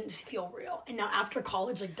school didn't feel real, and now after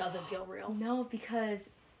college, like, doesn't feel real. No, because,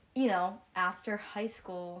 you know, after high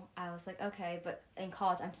school, I was like, okay, but in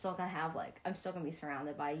college, I'm still going to be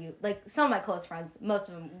surrounded by you. Like, some of my close friends, most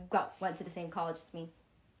of them went to the same college as me.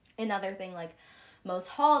 Another thing, like, most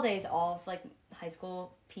holidays, all of, like, high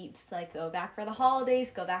school peeps, like, go back for the holidays,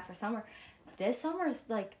 go back for summer. This summer is,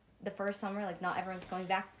 like, the first summer, like, not everyone's going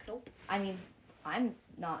back. Nope. I mean, I'm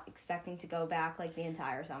not expecting to go back, like, the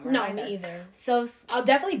entire summer. No, me either. So I'll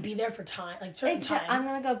definitely be there for time, like, certain times. I'm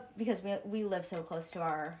gonna go because we live so close to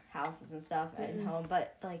our houses and stuff and home,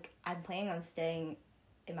 but, like, I'm planning on staying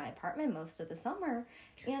in my apartment most of the summer,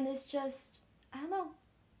 and it's just, I don't know,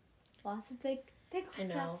 lots of big I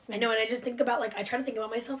know, steps. and I just think about, like, I try to think about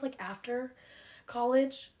myself, like, after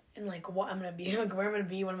college, and, like, what I'm gonna be, like, where I'm gonna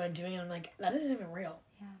be, what am I doing, and I'm like, that isn't even real.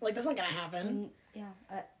 Yeah. Like, that's not gonna happen.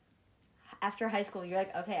 And, after high school, you're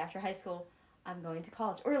like, okay, after high school, I'm going to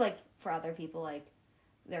college. Or, like, for other people, like,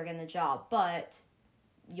 they're getting a job, but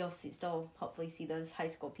you'll still hopefully see those high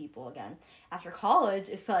school people again. After college,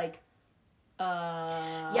 it's like,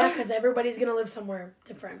 Yeah, because everybody's gonna live somewhere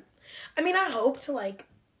different. I mean, I hope to, like,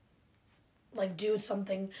 do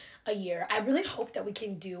something a year. I really hope that we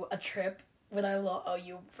can do a trip with our little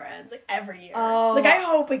OU friends, like, every year. Oh, like, I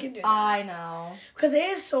hope we can do that. I know. Because it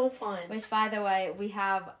is so fun. Which, by the way, we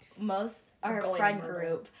have our friend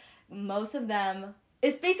group, most of them,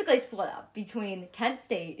 it's basically split up between Kent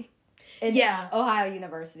State and Ohio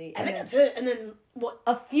University. I think that's it. And then, what?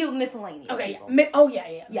 A few miscellaneous people.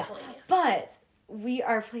 Yeah. Miscellaneous. But we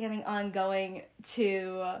are planning on going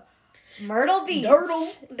to Myrtle Beach.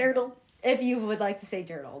 Dirtle. If you would like to say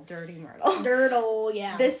Dirty Myrtle. Dirtle,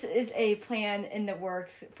 yeah. This is a plan in the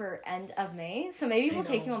works for end of May, so maybe we'll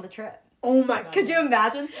take you on the trip. Oh my god. Could you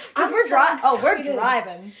imagine? Because we're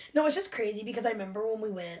driving. No, it's just crazy because I remember when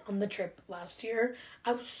we went on the trip last year,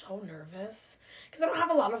 I was so nervous. Because I don't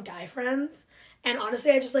have a lot of guy friends. And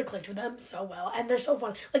honestly, I just, like, clicked with them so well. And they're so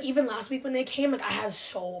fun. Like, even last week when they came, like, I had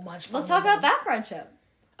so much fun. Let's talk about that friendship.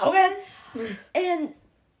 Okay. And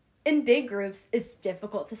in big groups, it's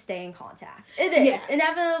difficult to stay in contact. It is. Yeah.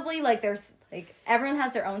 Inevitably, like, there's, like, everyone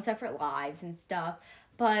has their own separate lives and stuff.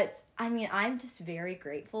 But, I mean, I'm just very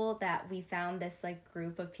grateful that we found this, like,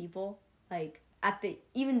 group of people, like,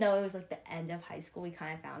 even though it was, like, the end of high school, we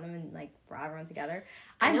kind of found them and, like, brought everyone together.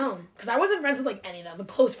 I know, because I wasn't friends with, like, any of them,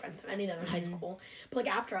 close friends with any of them in high school. But,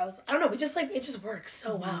 like, after I don't know, it just works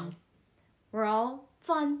so well. We're all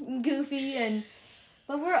fun and goofy,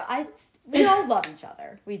 but we all love each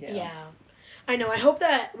other. We do. Yeah. I know. I hope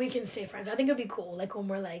that we can stay friends. I think it'd be cool, like, when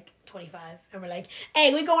we're, like, 25, and we're like,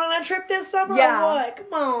 hey, we going on a trip this summer or what?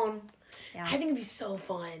 Come on. Yeah. I think it'd be so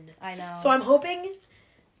fun. I know. So I'm hoping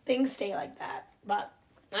things stay like that. But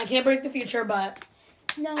I can't predict the future, but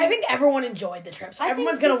no. I think everyone enjoyed the trip. So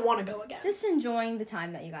everyone's going to want to go again. Just enjoying the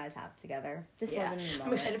time that you guys have together. Just living in the moment.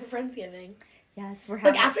 I'm excited for Friendsgiving. Yes, we're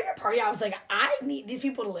having... Like, after your party, I was like, I need these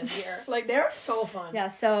people to live here. Like, they're so fun. Yeah,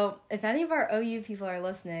 so if any of our OU people are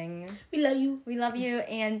listening... We love you. We love you,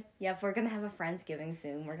 and, we're gonna have a Friendsgiving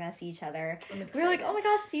soon. We're gonna see each other. We're like, oh my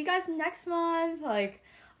gosh, see you guys next month. Like,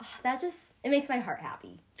 that just... It makes my heart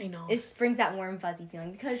happy. I know. It brings that warm, fuzzy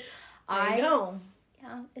feeling, because I know.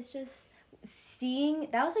 Yeah, it's just... Seeing...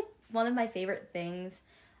 That was, like, one of my favorite things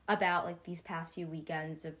about, like, these past few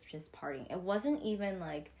weekends of just partying. It wasn't even,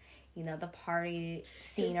 like... the party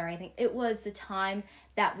scene or anything. It was the time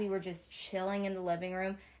that we were just chilling in the living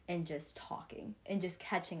room and just talking and just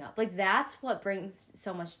catching up. Like, that's what brings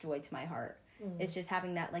so much joy to my heart. It's just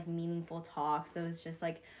having that, like, meaningful talks. Those just,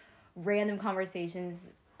 like, random conversations.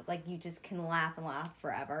 Like, you just can laugh and laugh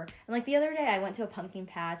forever. And, like, the other day I went to a pumpkin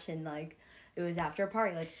patch and, like, it was after a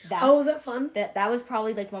party. Like, was that fun? That was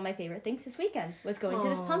probably, like, one of my favorite things this weekend was going to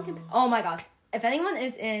this pumpkin. Oh, my gosh. If anyone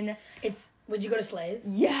is in... Would you go to Slay's?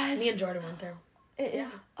 Yes. Me and Jordan went there. It is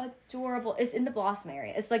adorable. It's in the Blossom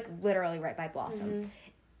area. It's, like, literally right by Blossom.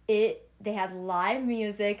 Mm-hmm. They had live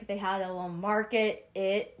music. They had a little market.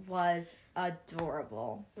 It was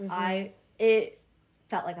adorable. Mm-hmm. It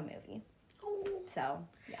felt like a movie. Oh. So,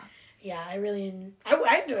 yeah. Yeah, I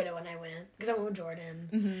enjoyed it when I went, because I went with Jordan.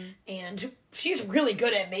 Mm-hmm. And she's really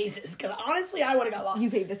good at mazes, because honestly, I would have got lost. You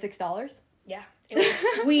paid the $6? Yeah.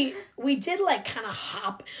 We did, like, kind of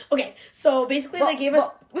hop. Okay, so basically they gave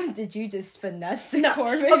us... Did you just finesse the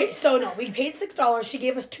corn maze? Okay, so no, we paid $6. She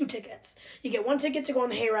gave us 2 tickets. You get 1 ticket to go on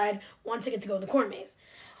the hayride, 1 ticket to go in the corn maze.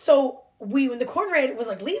 So when the corn ride was,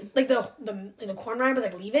 like, the corn ride was,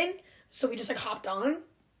 like, leaving, so we just, like, hopped on,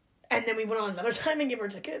 and then we went on another time and gave her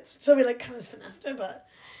tickets. So we, like, kind of finessed it, but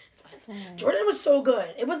it's fine. Jordan was so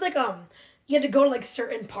good. It was, like, you had to go to, like,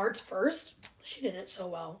 certain parts first. She did it so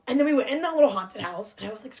well. And then we went in that little haunted house, and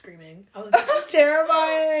I was, like, screaming. I was like, this is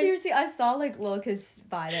terrifying. Seriously, I saw, like, little kids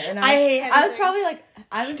by there. And I was probably,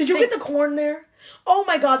 like... Did you get the corn there? Oh,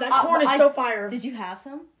 my God, that corn is so fire. Did you have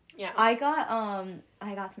some? Yeah. I got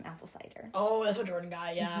some apple cider. Oh, that's what Jordan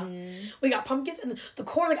got, yeah. Mm-hmm. We got pumpkins, and the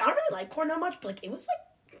corn, like, I don't really like corn that much, but, like, it was,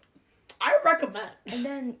 like, I recommend. And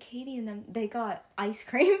then Katie and them, they got ice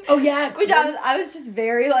cream. Oh, yeah. Which I was just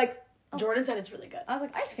very, like... Oh. Jordan said it's really good. I was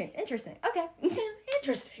like, ice cream, interesting. Okay.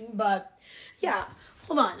 Interesting, but yeah.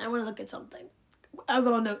 Hold on, I want to look at something. A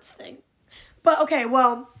little notes thing. But okay,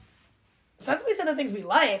 well, since we said the things we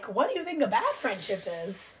like, what do you think a bad friendship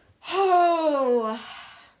is? Oh.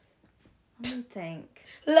 Let me think.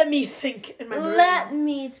 Let me think in my brain. Let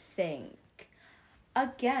me think.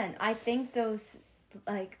 Again, I think those,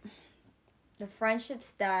 like, the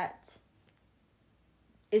friendships that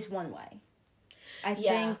is one way. I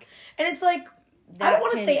think... And it's like, I don't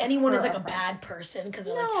want to say anyone is, like, a bad person because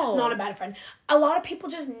they're, like, not a bad friend. A lot of people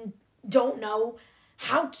just don't know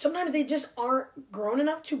how... Sometimes they just aren't grown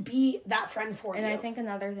enough to be that friend for you. And I think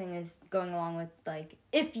another thing is going along with, like,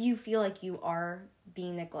 if you feel like you are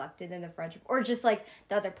being neglected in the friendship, or just, like,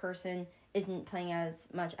 the other person isn't putting as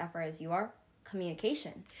much effort as you are,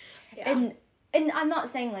 communication. Yeah. And I'm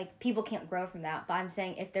not saying, like, people can't grow from that, but I'm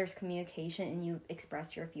saying if there's communication and you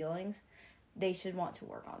express your feelings... They should want to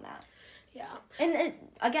work on that. Yeah. And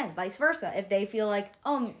again, vice versa. If they feel like,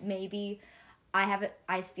 oh, maybe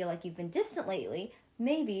I feel like you've been distant lately,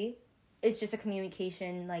 maybe it's just a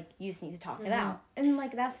communication, like, you just need to talk it out. And,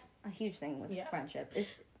 like, that's a huge thing with friendship. Is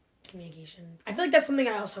communication. I feel like that's something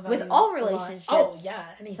I also value. With all relationships. Oh, yeah,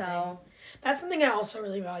 anything. So, that's something I also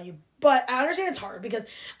really value. But I understand it's hard because,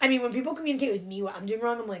 I mean, when people communicate with me what I'm doing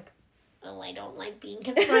wrong, I'm like, oh, I don't like being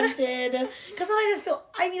confronted. Because then I just feel,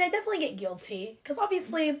 I mean, I definitely get guilty. Because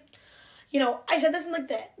obviously, I said this in, like,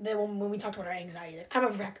 the when we talked about our anxiety. Like, I'm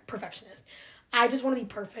a perfectionist. I just want to be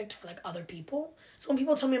perfect for, like, other people. So when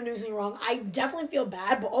people tell me I'm doing something wrong, I definitely feel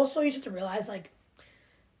bad. But also, you just have to realize, like,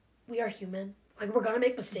 we are human. Like, we're going to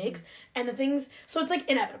make mistakes. And the things, so it's, like,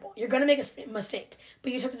 inevitable. You're going to make a mistake.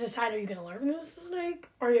 But you just have to decide, are you going to learn from this mistake?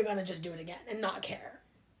 Or are you going to just do it again and not care?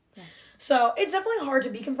 Yeah. So, it's definitely hard to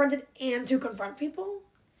be confronted and to confront people.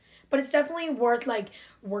 But it's definitely worth, like,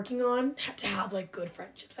 working on to have, like, good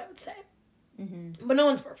friendships, I would say. Mm-hmm. But no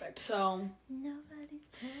one's perfect, so... Nobody's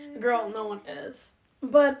perfect. Girl, no one is.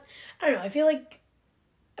 But, I don't know, I feel like...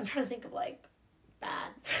 I'm trying to think of, like,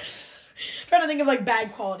 bad... trying to think of, like,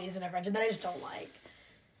 bad qualities in a friendship that I just don't like.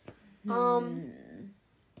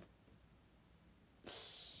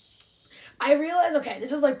 I realize, okay,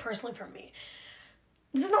 this is, like, personally for me.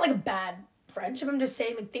 This is not, like, a bad friendship. I'm just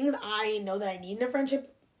saying, like, things I know that I need in a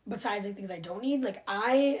friendship, besides like things I don't need, like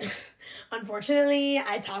unfortunately,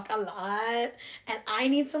 I talk a lot, and I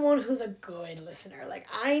need someone who's a good listener. Like,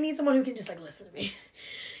 I need someone who can just like listen to me.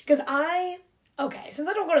 Because since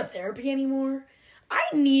I don't go to therapy anymore, I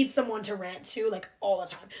need someone to rant to like all the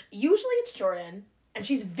time. Usually it's Jordan, and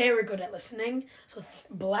she's very good at listening. So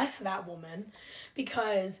bless that woman,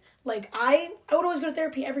 because like I would always go to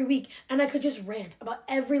therapy every week, and I could just rant about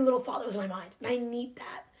every little thought that was in my mind, and I need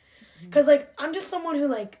that. Because like I'm just someone who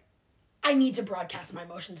like I need to broadcast my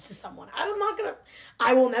emotions to someone.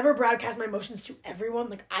 I will never broadcast my emotions to everyone.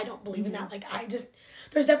 Like, I don't believe in that. Like,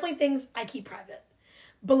 there's definitely things I keep private.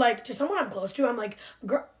 But, like, to someone I'm close to, I'm, like,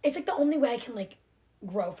 it's, like, the only way I can, like,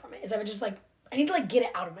 grow from it. Is I just, like, I need to, like, get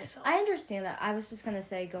it out of myself. I understand that. I was just going to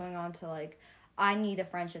say, going on to, like, I need a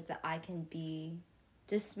friendship that I can be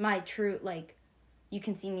just my true, like, you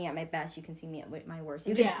can see me at my best. You can see me at my worst.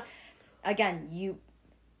 Again,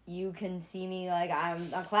 you can see me like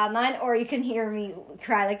I'm on cloud nine, or you can hear me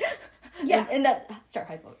cry like, and that start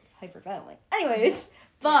hyperventilating. Anyways,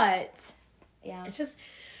 but yeah, it's just,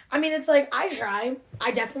 I mean, it's like I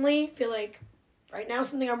definitely feel like right now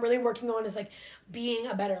something I'm really working on is like being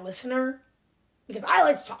a better listener, because I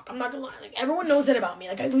like to talk. I'm not gonna lie, like everyone knows it about me.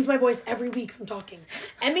 Like I lose my voice every week from talking.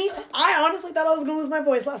 Emmy, I honestly thought I was gonna lose my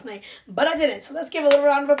voice last night, but I didn't. So let's give a little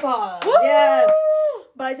round of applause. Woo! Yes.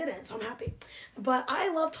 But I didn't, so I'm happy. But I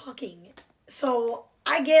love talking. So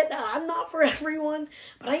I get that I'm not for everyone,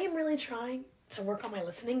 but I am really trying to work on my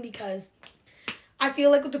listening, because I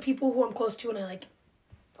feel like with the people who I'm close to and I like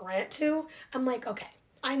rant to, I'm like, okay,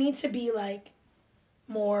 I need to be like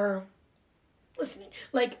more listening.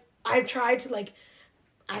 Like I've tried to like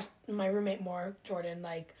ask my roommate more, Jordan,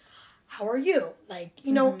 like, how are you? Like,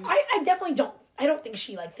 you know, I definitely I don't think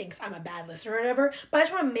she like thinks I'm a bad listener or whatever, but I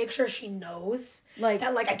just want to make sure she knows like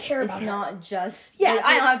that like I care about her. It's not just like,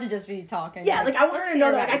 I don't have to just be talking. Yeah, like I want her to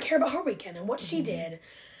know that like I care about her weekend and what she did.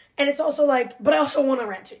 And it's also like, but I also want to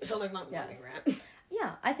rant too. So like not letting rant.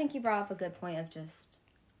 Yeah, I think you brought up a good point of just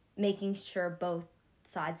making sure both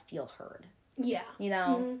sides feel heard. Yeah. You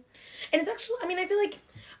know? And it's actually, I mean, I feel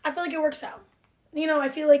like it works out. You know, I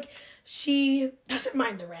feel like she doesn't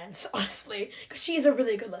mind the rants, honestly, because she's a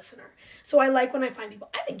really good listener. So I like when I find people,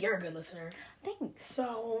 I think you're a good listener. Thanks.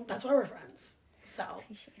 So that's why we're friends. So.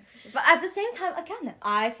 Appreciate it. But at the same time, again,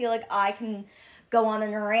 I feel like I can go on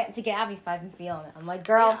and rant to Gabby if I'm feeling it. I'm like,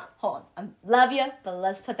 girl, hold on. I love you, but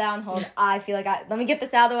let's put that on hold. I feel like let me get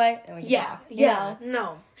this out of the way, and we can talk, you know?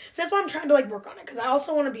 No. So that's why I'm trying to, like, work on it, because I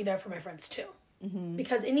also want to be there for my friends, too.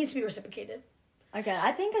 Because it needs to be reciprocated. Okay,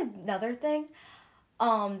 I think another thing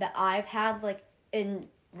that I've had, like, in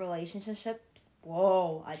relationships,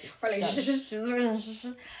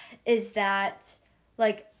 is that,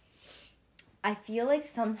 like, I feel like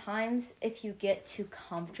sometimes if you get too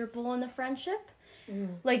comfortable in the friendship,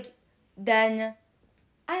 like, then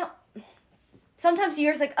sometimes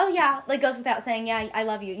you're just like, oh yeah, like goes without saying, yeah, I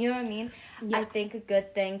love you. You know what I mean? Yeah. I think a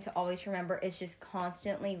good thing to always remember is just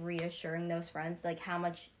constantly reassuring those friends, like, how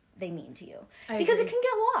much they mean to you. Because it can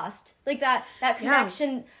get lost. Like, that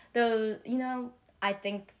connection, those, you know, I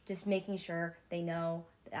think just making sure they know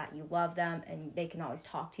that you love them and they can always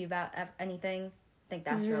talk to you about anything, I think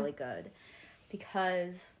that's really good.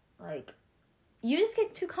 Because, like, you just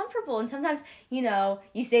get too comfortable, and sometimes, you know,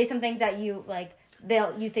 you say some things that you, like,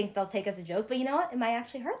 you think they'll take as a joke, but you know what? It might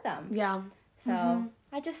actually hurt them. Yeah. So,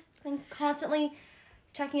 I just think constantly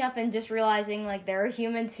checking up and just realizing, like, they're a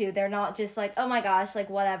human, too. They're not just, like, oh, my gosh, like,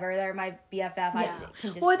 whatever, they're my BFF. Yeah.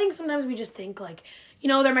 Well, I think sometimes we just think, like, you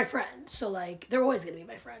know, they're my friend, so, like, they're always going to be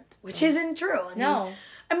my friend, which isn't true.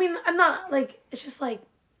 I mean, I'm not, like, it's just, like,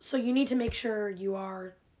 so you need to make sure you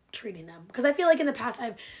are treating them. Because I feel like in the past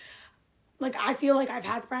I feel like I've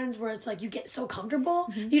had friends where it's like you get so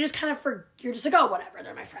comfortable, you just kind of you're just like, oh, whatever,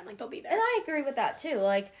 they're my friend, like, they'll be there. And I agree with that, too.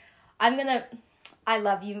 Like, I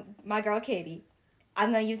love you, my girl Katie.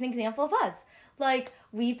 I'm going to use an example of us. Like,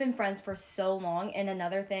 we've been friends for so long, and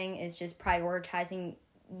another thing is just prioritizing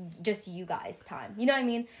just you guys' time. You know what I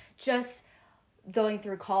mean? Just going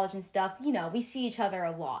through college and stuff, you know, we see each other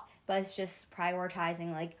a lot, but it's just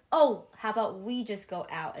prioritizing, like, oh, how about we just go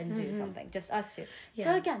out and do something, just us two. Yeah.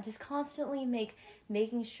 So again, just constantly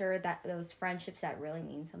making sure that those friendships that really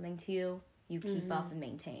mean something to you, you keep up and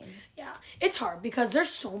maintain. Yeah, it's hard because there's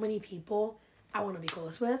so many people I want to be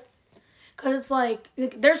close with. Because it's like,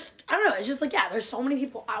 there's, I don't know, it's just like, yeah, there's so many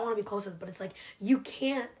people I want to be close with, but it's like, you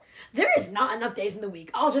can't, there is not enough days in the week.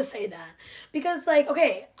 I'll just say that. Because, like,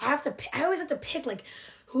 okay, I always have to pick, like,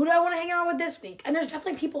 who do I want to hang out with this week? And there's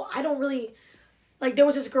definitely people I don't really, like, there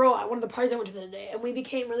was this girl at one of the parties I went to the other day, and we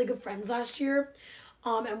became really good friends last year,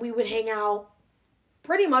 and we would hang out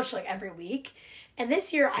pretty much, like, every week, And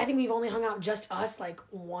this year, I think we've only hung out just us, like,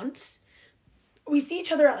 once. We see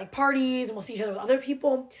each other at, like, parties, and we'll see each other with other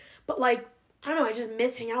people. But, like, I don't know, I just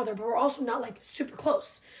miss hanging out with her. But we're also not, like, super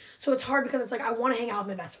close. So it's hard because it's, like, I want to hang out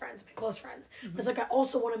with my best friends, my close friends. But it's, like, I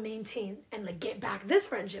also want to maintain and, like, get back this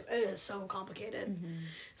friendship. It is so complicated.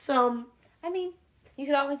 So, I mean, you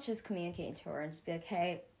could always just communicate to her and just be like,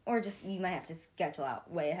 hey, or just, you might have to schedule out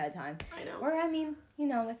way ahead of time. I know. Or, I mean, you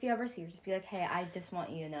know, if you ever see her, just be like, hey, I just want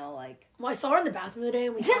you to know, like... Well, I saw her in the bathroom the other day,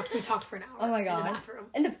 and we talked for an hour. Oh, my God. In the bathroom.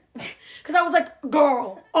 Because I was like,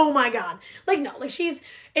 girl, oh, my God. Like, no, like,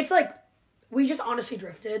 it's like, we just honestly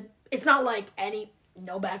drifted. It's not like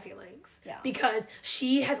no bad feelings. Yeah. Because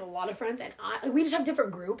she has a lot of friends, and we just have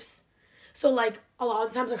different groups. So, like, a lot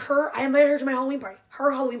of the times, like, I invited her to my Halloween party.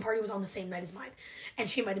 Her Halloween party was on the same night as mine. And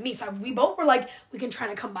she invited me. So we both were like, we can try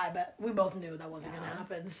to come by, but we both knew that wasn't going to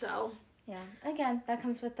happen, so. Yeah. Again, that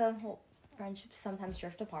comes with the whole friendships sometimes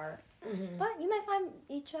drift apart. But you might find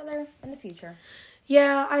each other in the future.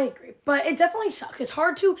 Yeah, I agree. But it definitely sucks. It's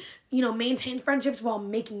hard to, you know, maintain friendships while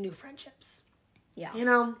making new friendships. Yeah. You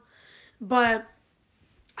know? But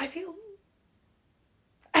I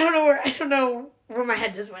don't know where my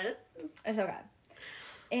head just went. It's okay.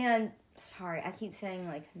 And, sorry, I keep saying,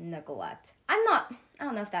 like, neglect. I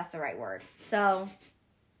don't know if that's the right word. So,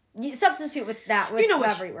 you substitute with that with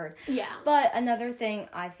every word. Yeah. But another thing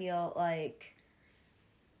I feel like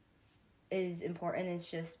is important is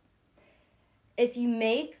just, if you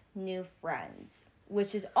make new friends,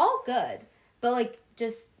 which is all good, but, like,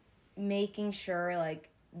 just making sure, like,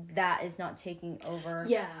 that is not taking over,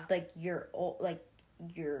 like, your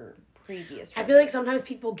previous friendships. I feel like sometimes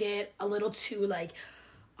people get a little too, like,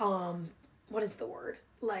 what is the word?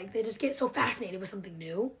 Like, they just get so fascinated with something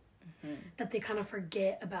new that they kind of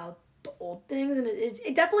forget about the old things. And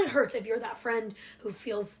it definitely hurts if you're that friend who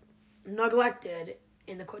feels neglected,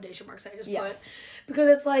 in the quotation marks I just put. Because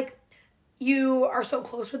it's like, you are so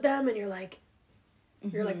close with them and you're like,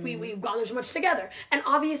 we've gone through so much together. And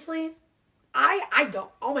obviously, I don't,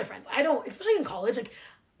 all my friends, I don't, especially in college, like,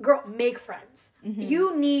 girl, make friends.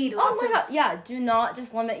 You need lots of... God, yeah, do not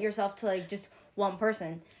just limit yourself to, like, just one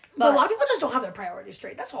person. But a lot of people just don't have their priorities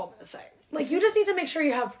straight. That's all I'm going to say. Like, you just need to make sure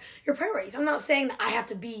you have your priorities. I'm not saying that I have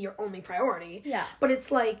to be your only priority. Yeah. But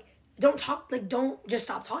it's like, don't just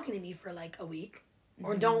stop talking to me for, like, a week.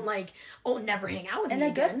 Or don't, like, never hang out with me again.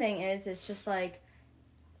 And the good thing is, it's just, like,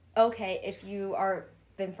 okay, if you are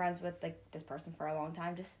been friends with, like, this person for a long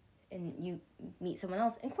time, and you meet someone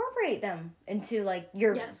else, incorporate them into, like,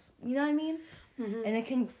 your... Yes. You know what I mean? And it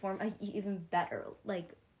can form an even better, like...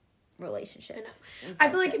 relationship. I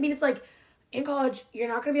feel like, it's like, in college, you're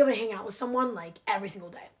not going to be able to hang out with someone, like, every single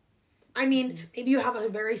day. I mean, maybe you have a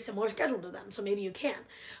very similar schedule to them, so maybe you can.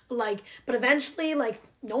 Like, but eventually, like,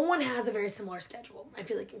 no one has a very similar schedule, I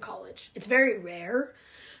feel like, in college. It's very rare.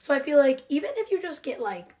 So I feel like, even if you just get,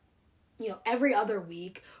 like, you know, every other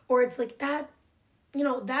week, or it's like that, you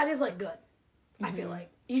know, that is, like, good. I feel like.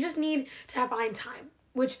 You just need to find time,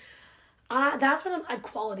 which... that's when I'm at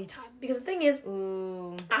quality time. Because the thing is,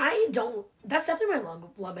 that's definitely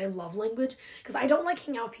my love language. Because I don't like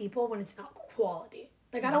hanging out with people when it's not quality.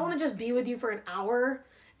 Like, I don't want to just be with you for an hour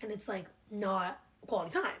and it's, like, not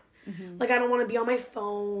quality time. Like, I don't want to be on my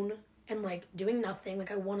phone and, like, doing nothing.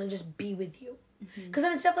 Like, I want to just be with you. Because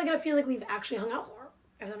then it's definitely going to feel like we've actually hung out more.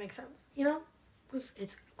 If that makes sense. You know? Because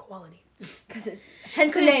it's quality.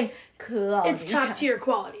 Hence the name, quality. It's top tier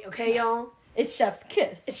quality, okay, y'all? It's chef's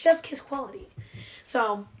kiss. It's chef's kiss quality.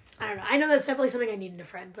 So, I don't know. I know that's definitely something I need in a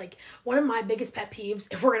friend. Like, one of my biggest pet peeves,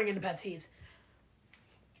 if we're going to get into pet peeves,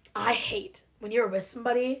 I hate when you're with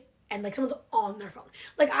somebody and, like, someone's on their phone.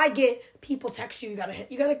 Like, I get people text you, you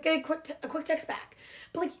gotta get a quick text back.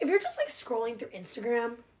 But, like, if you're just, like, scrolling through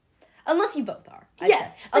Instagram... Unless you both are.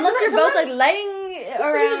 Yes. Unless you're both, like, laying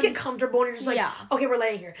around. You just get comfortable and you're just like, okay, we're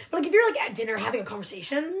laying here. But, like, if you're, like, at dinner having a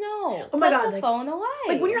conversation... No. Oh, my God. Put the phone away.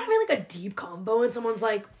 Like, when you're having, like, a deep combo and someone's,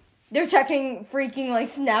 like... They're checking freaking,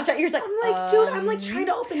 like, Snapchat. You're just like, I'm like, dude, I'm, like, trying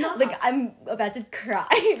to open up. Like, I'm about to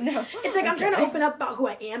cry. No. It's like, I'm trying to open up about who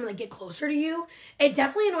I am and, like, get closer to you. It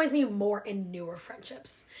definitely annoys me more in newer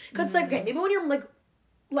friendships. Because, like, okay, maybe when you're,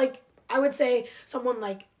 like, I would say someone,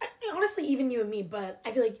 like, honestly, even you and me, but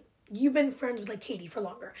I feel like you've been friends with, like, Katie for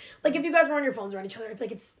longer. Like, if you guys were on your phones around each other, I feel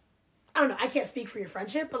like it's, I don't know, I can't speak for your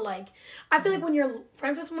friendship, but, like, I feel like when you're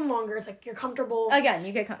friends with someone longer, it's like, you're comfortable. Again,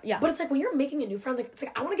 you get, But it's like, when you're making a new friend, like, it's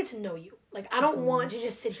like, I want to get to know you. Like, I don't want to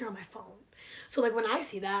just sit here on my phone. So, like, when I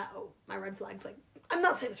see that, my red flag's like, I'm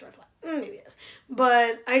not saying it's a red flag. Maybe it is.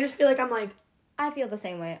 But I just feel like I'm like... I feel the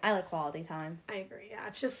same way. I like quality time. I agree, yeah.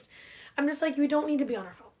 It's just, I'm just like, we don't need to be on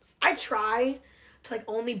our phones. I try to, like,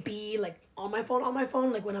 only be, like, on my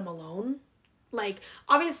phone, like, when I'm alone. Like,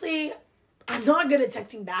 obviously, I'm not good at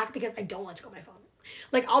texting back because I don't like to go on my phone.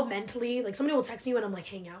 Like, I'll mentally, like, somebody will text me when I'm, like,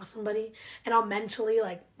 hanging out with somebody, and I'll mentally,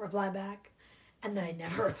 like, reply back, and then I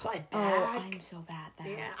never replied back. Oh, I'm so bad at that.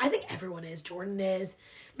 Yeah, I think everyone is. Jordan is.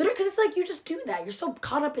 Literally, because it's like, you just do that. You're so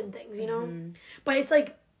caught up in things, you know? Mm-hmm. But it's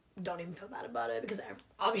like, don't even feel bad about it, because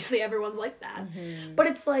obviously everyone's like that. Mm-hmm. But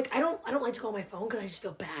it's like, I don't like to go on my phone, because I just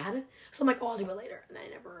feel bad. So I'm like, oh, I'll do it later, and then I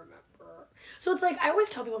never remember. So it's like, I always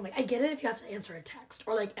tell people, I'm like, I get it if you have to answer a text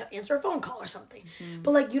or like answer a phone call or something. Mm-hmm.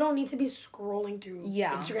 But like, you don't need to be scrolling through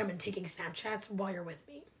Instagram and taking Snapchats while you're with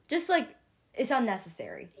me. Just like, it's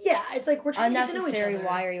unnecessary. Yeah, it's like we're trying to get to know each other.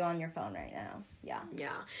 Why are you on your phone right now? Yeah. Yeah.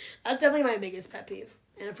 That's definitely my biggest pet peeve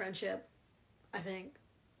in a friendship, I think,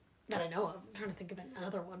 that I know of. I'm trying to think of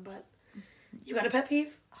another one, but you got a pet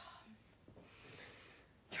peeve? I'm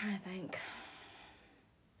trying to think.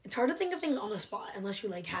 It's hard to think of things on the spot unless you,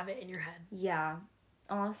 like, have it in your head. Yeah.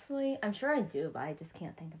 Honestly, I'm sure I do, but I just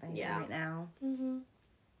can't think of anything right now. Mm-hmm.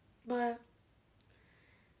 But,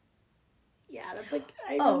 yeah, that's, like,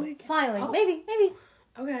 finally. Maybe.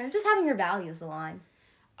 Okay. Just having your values align.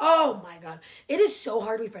 Oh, my God. It is so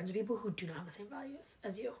hard to be friends with people who do not have the same values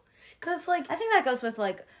as you. Because, like... I think that goes with,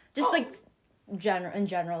 like, just, like, in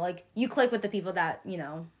general. Like, you click with the people that, you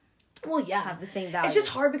know... Well, yeah. Have the same values. It's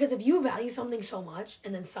just hard because if you value something so much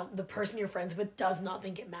and then the person you're friends with does not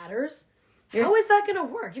think it matters, how is that gonna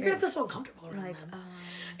work? You're gonna feel so uncomfortable around them.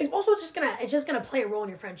 It's also just gonna play a role in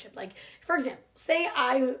your friendship. Like, for example, say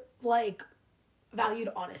I like valued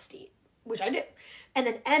honesty, which I did, and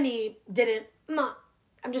then Emmy didn't.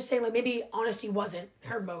 I'm just saying, like, maybe honesty wasn't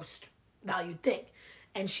her most valued thing,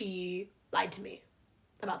 and she lied to me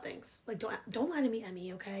about things. Like, don't lie to me,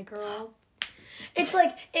 Emmy. Okay, girl. It's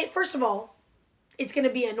like, first of all, it's going to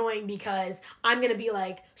be annoying because I'm going to be,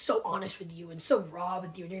 like, so honest with you and so raw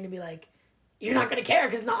with you. And you're going to be like, you're not going to care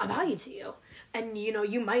because it's not a value to you. And, you know,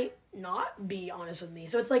 you might not be honest with me.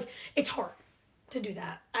 So it's like, it's hard to do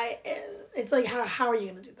that. It's like, how are you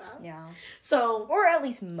going to do that? Yeah. So. Or at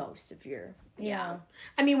least most of your. Yeah.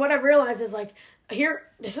 I mean, what I've realized is, like,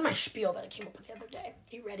 this is my spiel that I came up with the other day.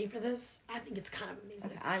 Are you ready for this? I think it's kind of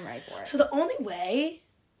amazing. Okay, I'm ready for it. So the only way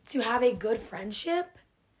to have a good friendship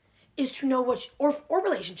is to know or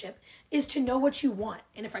relationship is to know what you want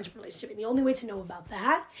in a friendship relationship. And the only way to know about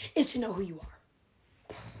that is to know who you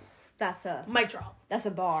are. That's a mic drop. That's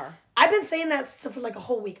a bar. I've been saying that stuff for like a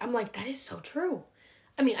whole week. I'm like, that is so true.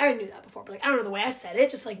 I mean, I already knew that before, but like, I don't know, the way I said it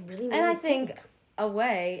just like really made me And I think a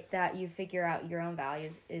way that you figure out your own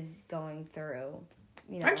values is going through,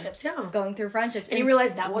 you know, friendships, yeah. Going through friendships. And you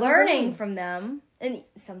realize that wasn't learning from them. And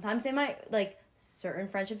sometimes they might, like, certain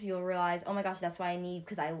friendships you'll realize, oh my gosh, that's what I need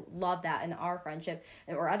because I love that in our friendship.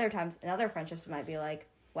 Or other times in other friendships it might be like,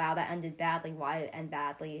 wow, that ended badly. Why did it end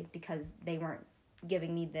badly? Because they weren't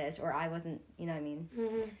giving me this, or I wasn't, you know what I mean?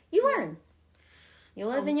 Mm-hmm. You learn. You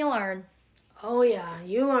live and you learn. Oh yeah,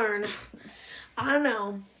 you learn. I don't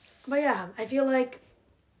know. But yeah, I feel like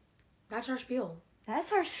that's our spiel.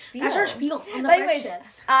 That's our spiel. That's our spiel on the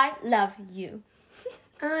friendships. I love you.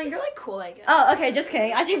 You're like cool, I guess. Oh, okay, just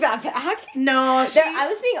kidding. I take that back. No, I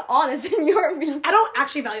was being honest and you were being... I don't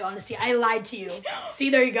actually value honesty. I lied to you.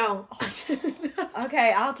 See, there you go.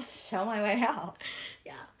 Okay, I'll just show my way out.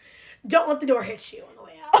 Yeah. Don't let the door hit you on the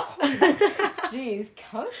way out. Jeez,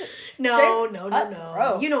 come No.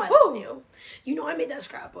 Bro. You know I love you. You know I made that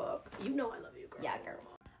scrapbook. You know I love you, girl. Yeah, girl.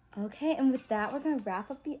 Okay, and with that, we're going to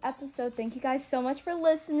wrap up the episode. Thank you guys so much for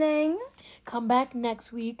listening. Come back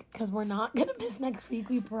next week, because we're not going to miss next week,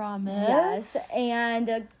 we promise. Yes,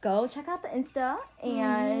 and go check out the Insta,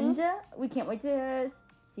 and we can't wait to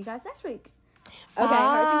see you guys next week. Okay,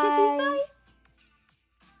 hearts and kisses, bye.